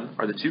John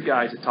are the two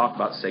guys that talk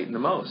about Satan the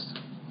most.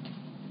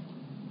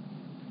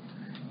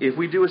 If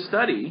we do a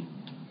study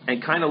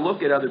and kind of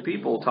look at other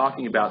people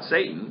talking about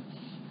Satan,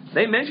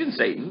 they mention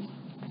Satan.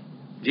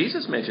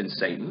 Jesus mentions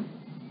Satan.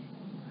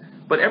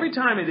 But every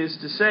time it is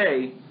to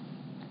say,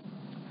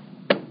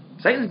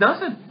 Satan's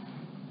nothing.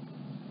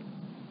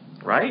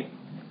 Right?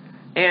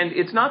 And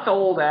it's not the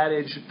old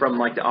adage from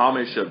like the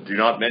Amish of do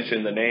not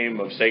mention the name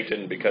of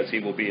Satan because he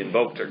will be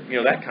invoked, or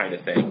that kind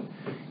of thing.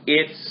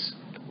 It's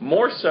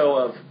more so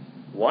of,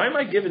 why am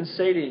I giving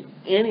Satan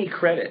any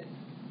credit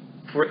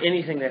for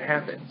anything that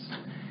happens?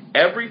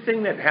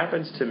 Everything that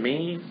happens to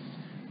me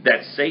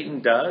that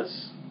Satan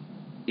does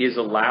is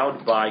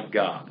allowed by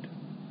God.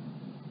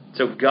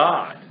 So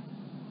God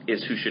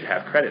is who should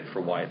have credit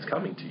for why it's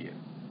coming to you.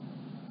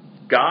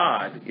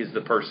 God is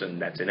the person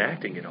that's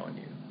enacting it on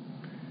you.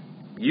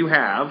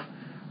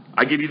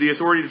 I give you the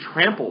authority to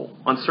trample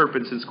on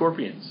serpents and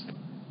scorpions.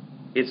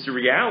 It's the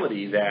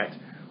reality that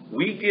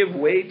we give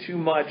way too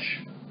much.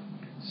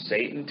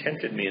 Satan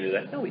tempted me into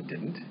that. No, he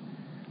didn't.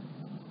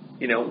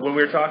 When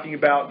we were talking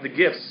about the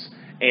gifts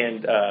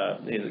and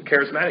the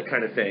charismatic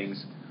kind of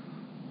things,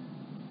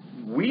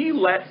 we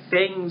let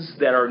things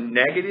that are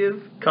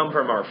negative come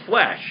from our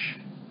flesh.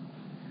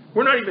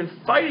 We're not even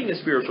fighting a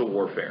spiritual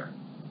warfare.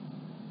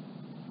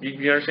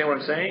 You understand what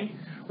I'm saying?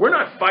 We're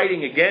not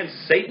fighting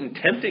against Satan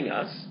tempting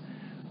us.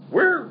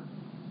 We're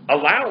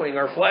allowing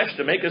our flesh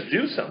to make us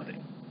do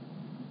something.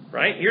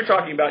 Right? You're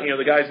talking about,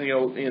 the guys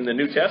in the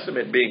New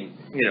Testament being,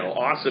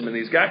 awesome, and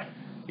these guys.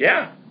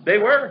 Yeah, they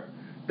were.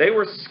 They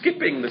were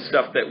skipping the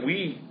stuff that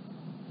we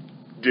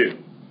do.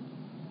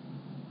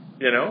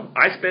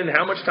 I spend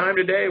how much time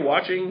today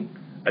watching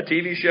a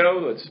TV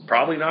show that's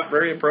probably not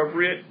very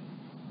appropriate?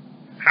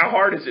 How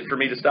hard is it for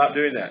me to stop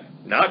doing that?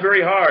 Not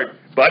very hard,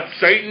 but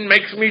Satan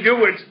makes me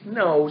do it.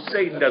 No,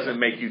 Satan doesn't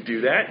make you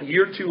do that.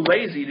 You're too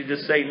lazy to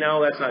just say,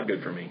 no, that's not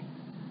good for me.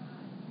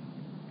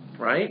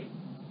 Right?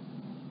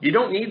 You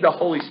don't need the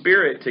Holy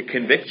Spirit to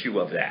convict you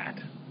of that.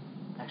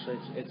 Actually,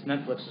 it's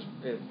Netflix's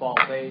fault.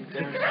 There's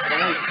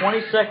only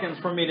 20 seconds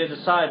for me to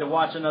decide to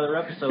watch another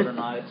episode or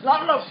not. It's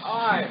not enough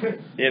time.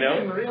 You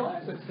didn't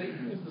realize that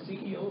Satan is the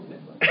CEO of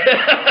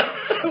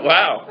Netflix.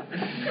 Wow.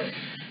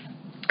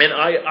 And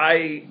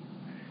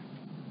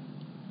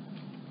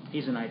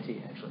he's in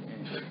IT, actually.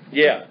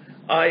 Yeah.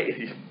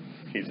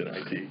 He's in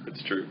IT.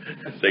 It's true.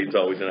 Satan's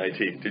always in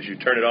IT. Did you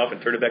turn it off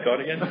and turn it back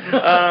on again?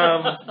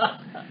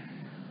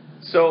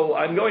 So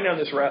I'm going down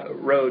this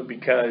road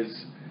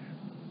because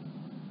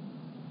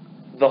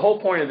the whole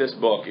point of this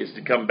book is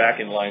to come back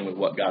in line with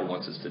what God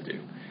wants us to do.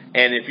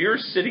 And if you're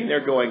sitting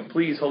there going,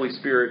 please, Holy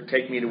Spirit,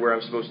 take me to where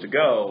I'm supposed to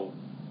go,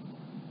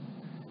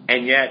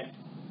 and yet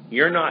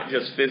you're not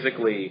just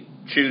physically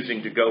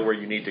choosing to go where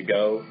you need to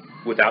go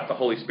without the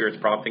Holy Spirit's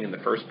prompting in the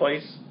first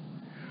place,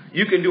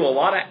 you can do a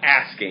lot of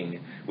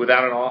asking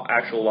without an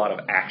actual lot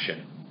of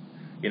action.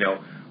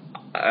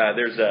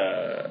 There's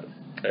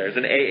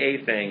an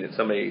AA thing that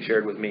somebody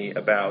shared with me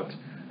about,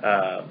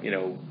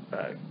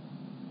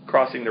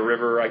 crossing the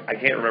river. I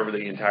can't remember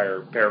the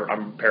entire,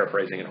 I'm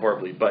paraphrasing it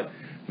horribly, but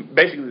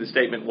basically the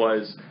statement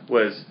was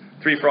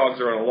 3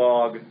 frogs are on a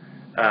log,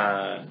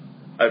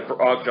 a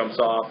frog jumps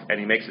off, and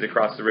he makes it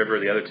across the river.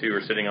 The other 2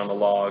 are sitting on the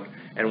log,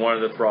 and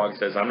one of the frogs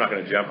says, I'm not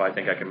going to jump, I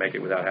think I can make it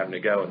without having to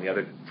go, and the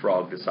other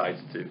frog decides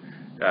to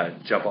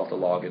jump off the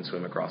log and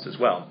swim across as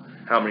well.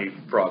 How many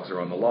frogs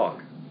are on the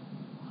log?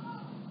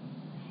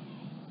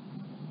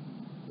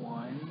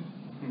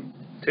 1.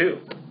 2.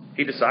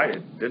 He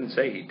decided. Didn't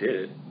say he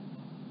did.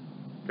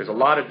 There's a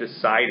lot of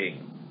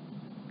deciding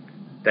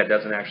that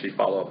doesn't actually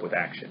follow up with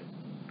action.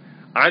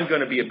 I'm going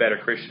to be a better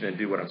Christian and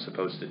do what I'm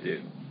supposed to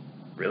do.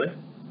 Really?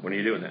 When are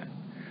you doing that?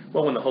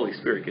 Well, when the Holy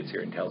Spirit gets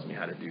here and tells me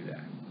how to do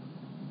that.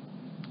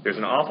 There's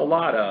an awful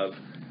lot of,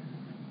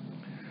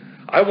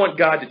 I want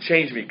God to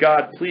change me.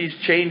 God, please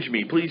change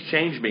me. Please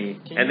change me.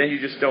 And then you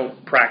just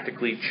don't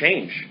practically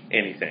change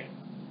anything.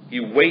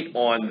 You wait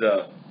on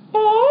the,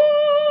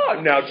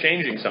 now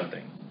changing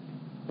something.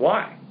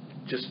 Why?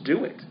 Just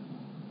do it.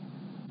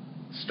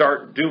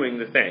 Start doing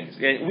the things.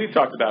 And we've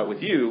talked about it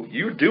with you.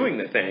 You're doing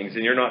the things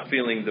and you're not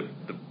feeling the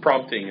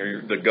prompting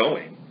or the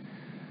going.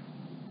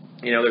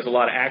 There's a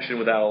lot of action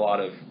without a lot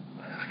of,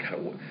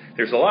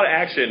 there's a lot of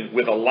action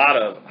with a lot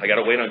of, I got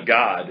to wait on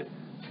God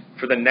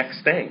for the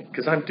next thing.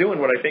 Because I'm doing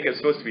what I think I'm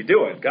supposed to be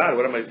doing. God,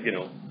 what am I,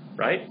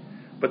 right?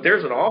 But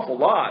there's an awful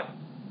lot,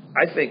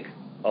 I think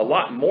a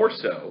lot more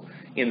so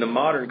in the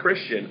modern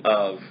Christian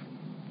of,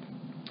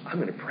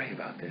 I'm going to pray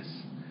about this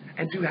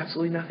and do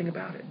absolutely nothing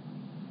about it.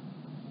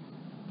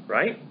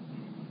 Right?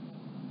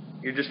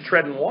 You're just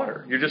treading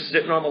water. You're just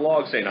sitting on the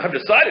log saying, I've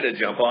decided to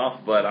jump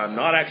off, but I'm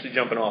not actually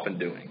jumping off and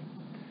doing.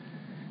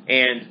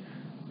 And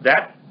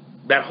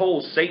that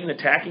whole Satan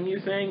attacking you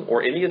thing,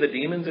 or any of the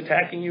demons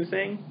attacking you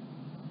thing,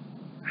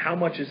 how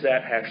much is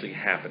that actually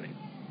happening?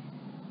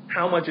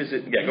 How much is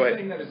it? Yeah, go ahead. You're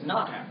saying that it's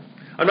not happening.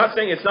 I'm not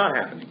saying it's not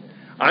happening.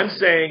 I'm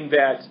saying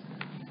that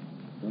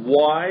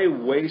why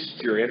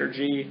waste your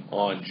energy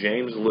on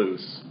James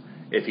Luce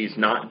if he's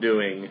not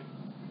doing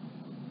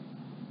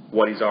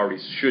what he's already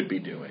should be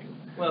doing?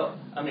 Well,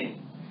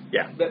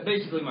 yeah.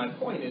 Basically my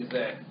point is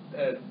that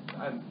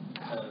I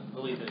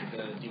believe that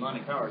the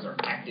demonic powers are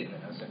active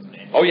in us. And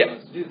oh yeah,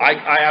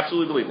 I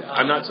absolutely believe that.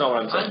 I'm not saying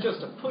what I'm saying. I'm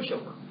just a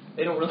pushover.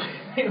 They don't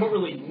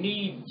really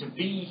need to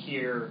be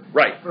here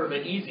for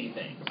the easy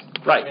things.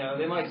 Right.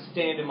 They might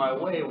stand in my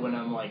way when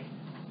I'm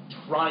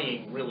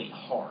trying really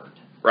hard.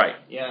 Right.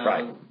 Yeah.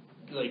 Right.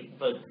 Like,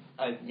 but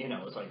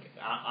it's like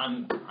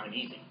I'm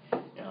easy.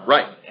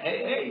 Right.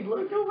 Hey,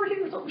 look over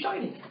here, something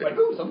shiny. Like,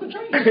 ooh, something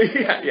shiny.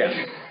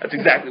 yeah. That's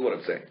exactly what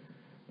I'm saying.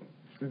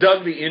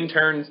 Doug, the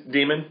intern's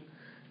demon,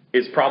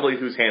 is probably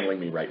who's handling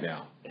me right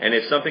now. And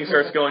if something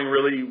starts going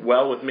really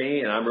well with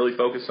me and I'm really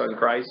focused on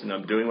Christ and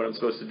I'm doing what I'm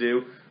supposed to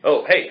do,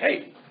 oh,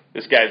 hey,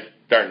 this guy's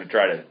starting to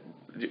try to...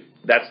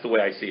 That's the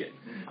way I see it.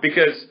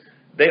 Because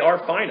they are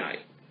finite.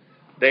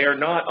 They are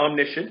not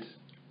omniscient.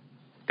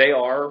 They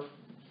are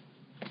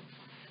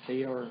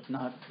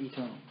not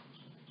eternal.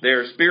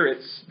 They're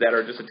spirits that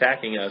are just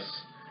attacking us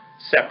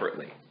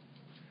separately.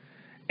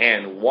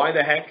 And why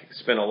the heck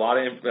spend a lot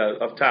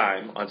of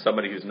time on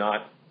somebody who,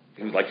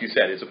 like you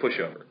said, is a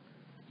pushover?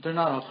 They're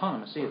not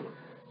autonomous either.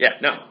 Yeah,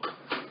 no.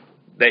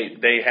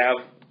 They have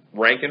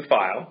rank and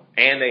file,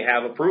 and they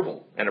have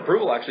approval. And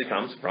approval actually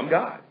comes from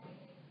God.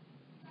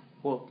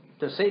 Well,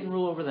 does Satan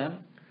rule over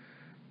them?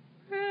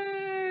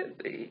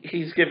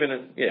 He's given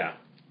it, yeah.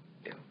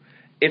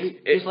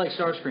 He's like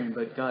Starscream,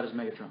 but God is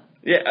Megatron.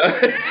 Yeah.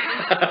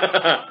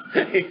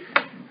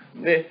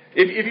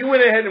 if you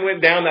went ahead and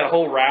went down that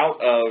whole route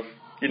of,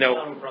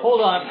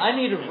 Hold on, I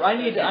need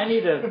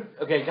to.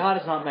 Okay, God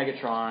is not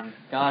Megatron.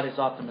 God is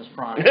Optimus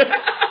Prime.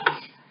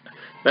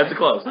 That's a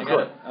close.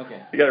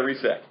 Okay. You got to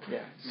reset.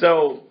 Yeah.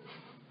 So.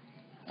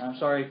 I'm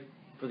sorry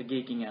for the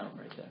geeking out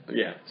right there.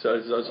 Yeah. So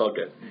it's all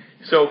good.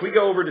 So if we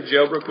go over to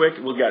Job real quick,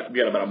 we got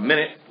about a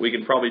minute. We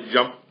can probably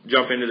jump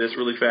into this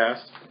really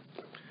fast.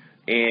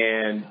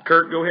 And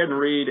Kurt, go ahead and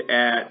read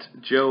at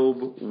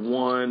Job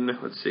 1.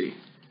 Let's see.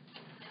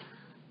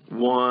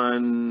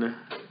 1:6.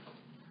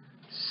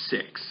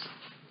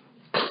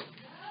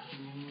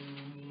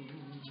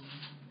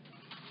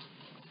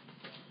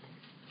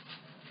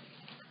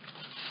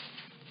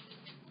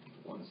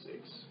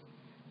 1:6.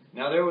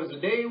 Now there was a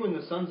day when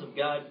the sons of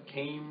God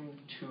came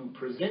to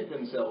present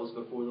themselves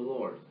before the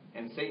Lord,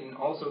 and Satan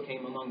also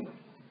came among them.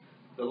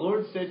 The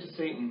Lord said to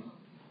Satan,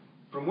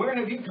 "From where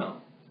have you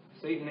come?"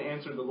 Satan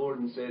answered the Lord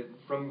and said,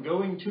 "From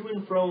going to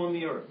and fro on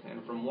the earth,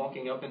 and from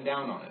walking up and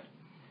down on it."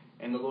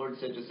 And the Lord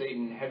said to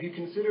Satan, "Have you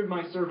considered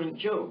my servant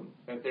Job,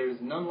 that there is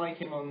none like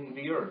him on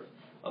the earth,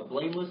 a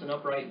blameless and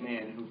upright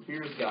man who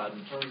fears God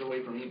and turns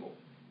away from evil?"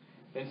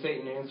 Then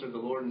Satan answered the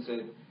Lord and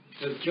said,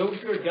 "Does Job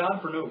fear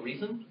God for no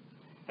reason?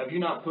 Have you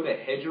not put a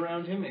hedge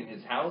around him and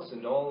his house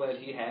and all that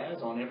he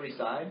has on every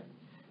side?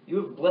 You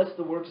have blessed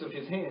the works of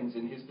his hands,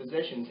 and his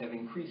possessions have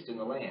increased in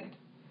the land.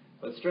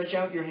 But stretch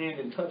out your hand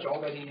and touch all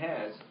that he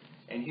has,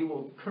 and he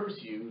will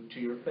curse you to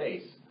your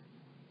face."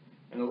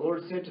 And the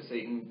Lord said to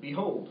Satan,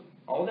 "Behold,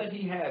 all that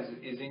he has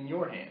is in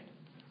your hand.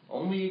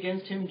 Only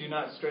against him do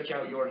not stretch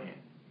out your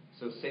hand."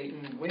 So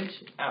Satan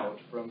went out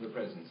from the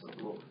presence of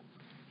the Lord.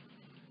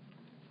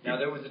 Now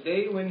there was a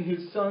day when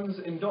his sons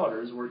and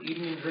daughters were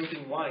eating and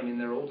drinking wine in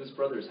their oldest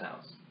brother's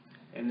house.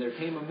 And there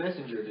came a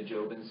messenger to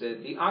Job and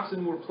said, "The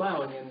oxen were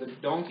plowing and the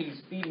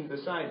donkeys feeding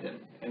beside them.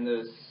 And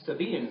the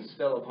Sabaeans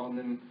fell upon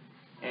them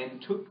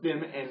and took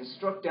them and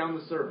struck down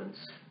the servants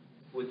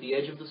with the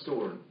edge of the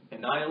sword.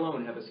 And I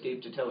alone have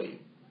escaped to tell you."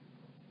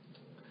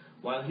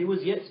 While he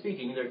was yet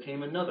speaking, there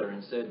came another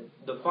and said,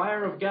 "The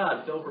fire of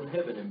God fell from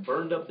heaven and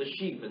burned up the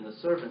sheep and the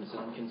servants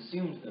and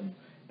consumed them.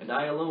 And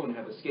I alone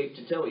have escaped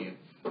to tell you."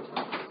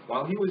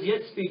 While he was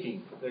yet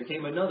speaking, there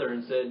came another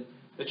and said,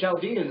 "The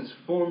Chaldeans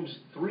formed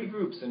 3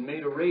 groups and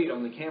made a raid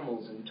on the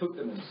camels and took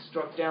them and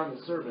struck down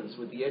the servants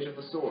with the edge of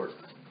the sword.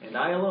 And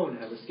I alone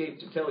have escaped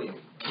to tell you."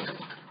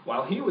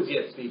 While he was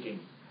yet speaking,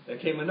 there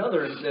came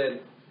another and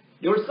said,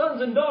 "Your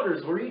sons and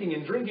daughters were eating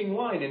and drinking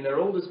wine in their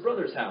oldest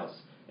brother's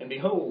house. And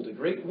behold, a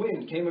great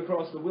wind came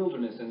across the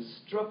wilderness and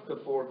struck the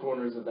 4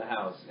 corners of the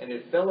house, and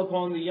it fell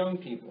upon the young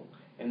people,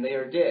 and they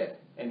are dead,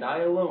 and I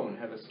alone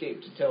have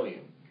escaped to tell you."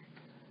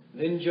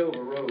 Then Job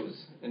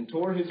arose and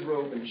tore his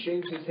robe and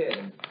shaved his head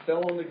and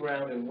fell on the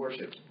ground and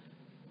worshipped.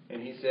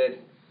 And he said,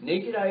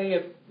 Naked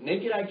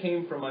I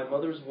came from my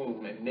mother's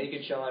womb, and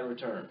naked shall I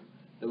return.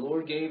 The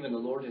Lord gave, and the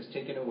Lord has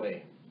taken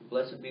away.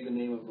 Blessed be the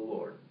name of the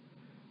Lord."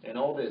 And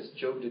all this,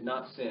 Job did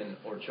not sin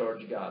or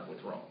charge God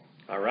with wrong.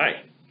 All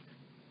right.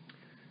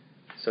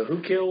 So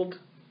who killed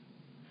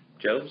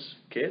Job's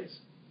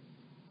kids?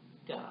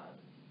 God.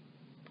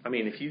 I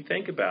mean, if you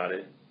think about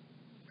it,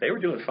 they were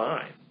doing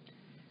fine.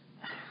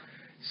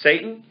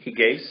 Satan, he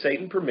gave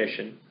Satan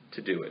permission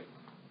to do it.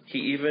 He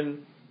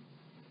even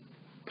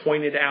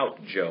pointed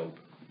out Job.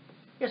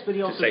 Yes, but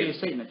he also gave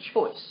Satan a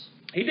choice.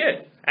 He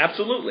did.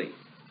 Absolutely.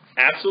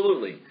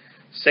 Absolutely.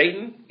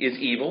 Satan is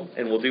evil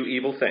and will do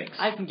evil things.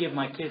 I can give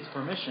my kids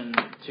permission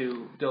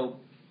to go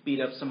beat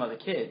up some other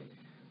kid,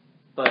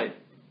 but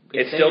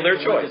it's still their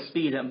choice. To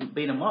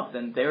beat them up,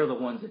 then they're the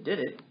ones that did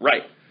it.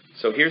 Right.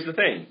 So here's the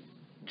thing.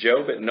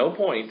 Job at no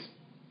point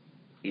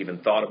even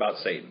thought about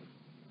Satan.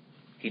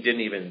 He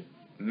didn't even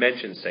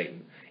mention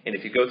Satan. And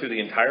if you go through the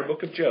entire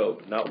book of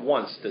Job, not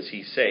once does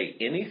he say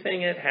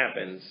anything that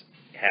happens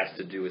has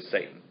to do with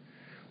Satan.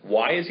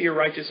 Why is he a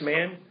righteous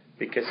man?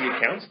 Because he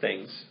accounts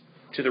things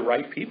to the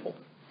right people.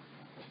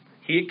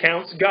 He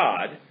accounts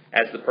God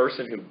as the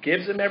person who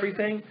gives him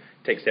everything,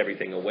 takes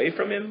everything away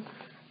from him,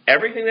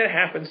 everything that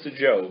happens to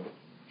Job,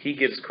 he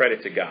gives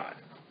credit to God.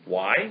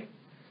 Why?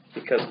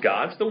 Because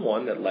God's the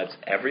one that lets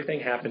everything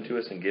happen to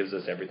us and gives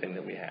us everything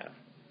that we have.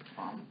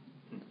 I'm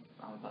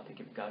about to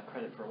give God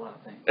credit for a lot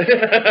of things.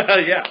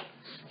 Yeah.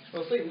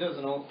 Well, Satan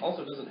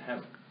doesn't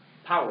have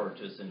power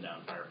to send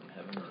down fire from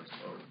heaven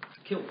or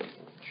kill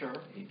people. Sure.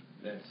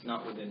 That's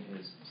not within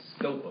his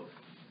scope of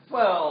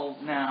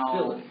now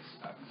abilities.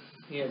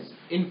 He has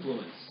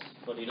influence,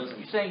 but he doesn't.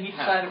 You're saying he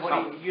decided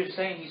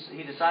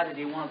he decided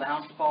he wanted the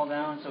house to fall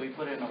down, so he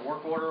put it in a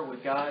work order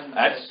with God. And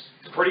That's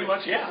pretty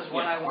much This is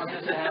what I want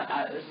this to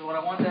happen. This is what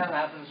I want to have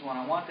happen. This is what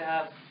I want to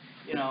have.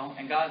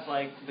 And God's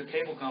like the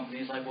cable company.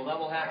 He's like, well, that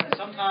will happen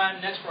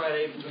sometime next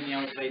Friday between the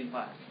hours of 8 and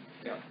 5.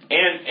 Yeah.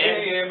 And 8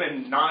 a.m.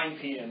 and 9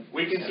 p.m.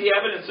 we can see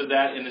evidence of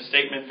that in the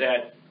statement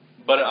that,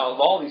 but of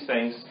all these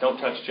things, don't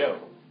touch Job,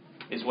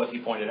 is what he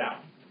pointed out.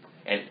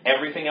 And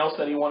everything else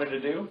that he wanted to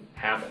do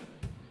happened.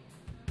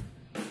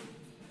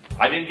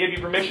 I didn't give you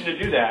permission to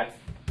do that,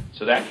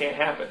 so that can't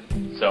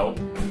happen. So,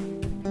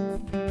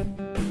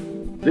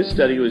 this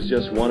study was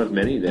just one of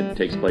many that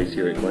takes place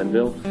here at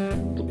Glenville.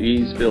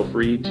 Please feel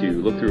free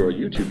to look through our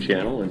YouTube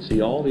channel and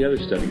see all the other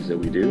studies that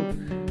we do.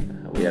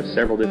 We have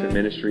several different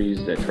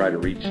ministries that try to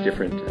reach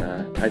different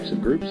types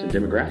of groups and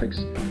demographics,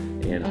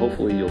 and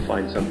hopefully you'll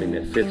find something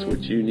that fits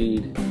what you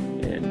need,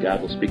 and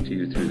God will speak to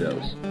you through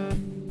those.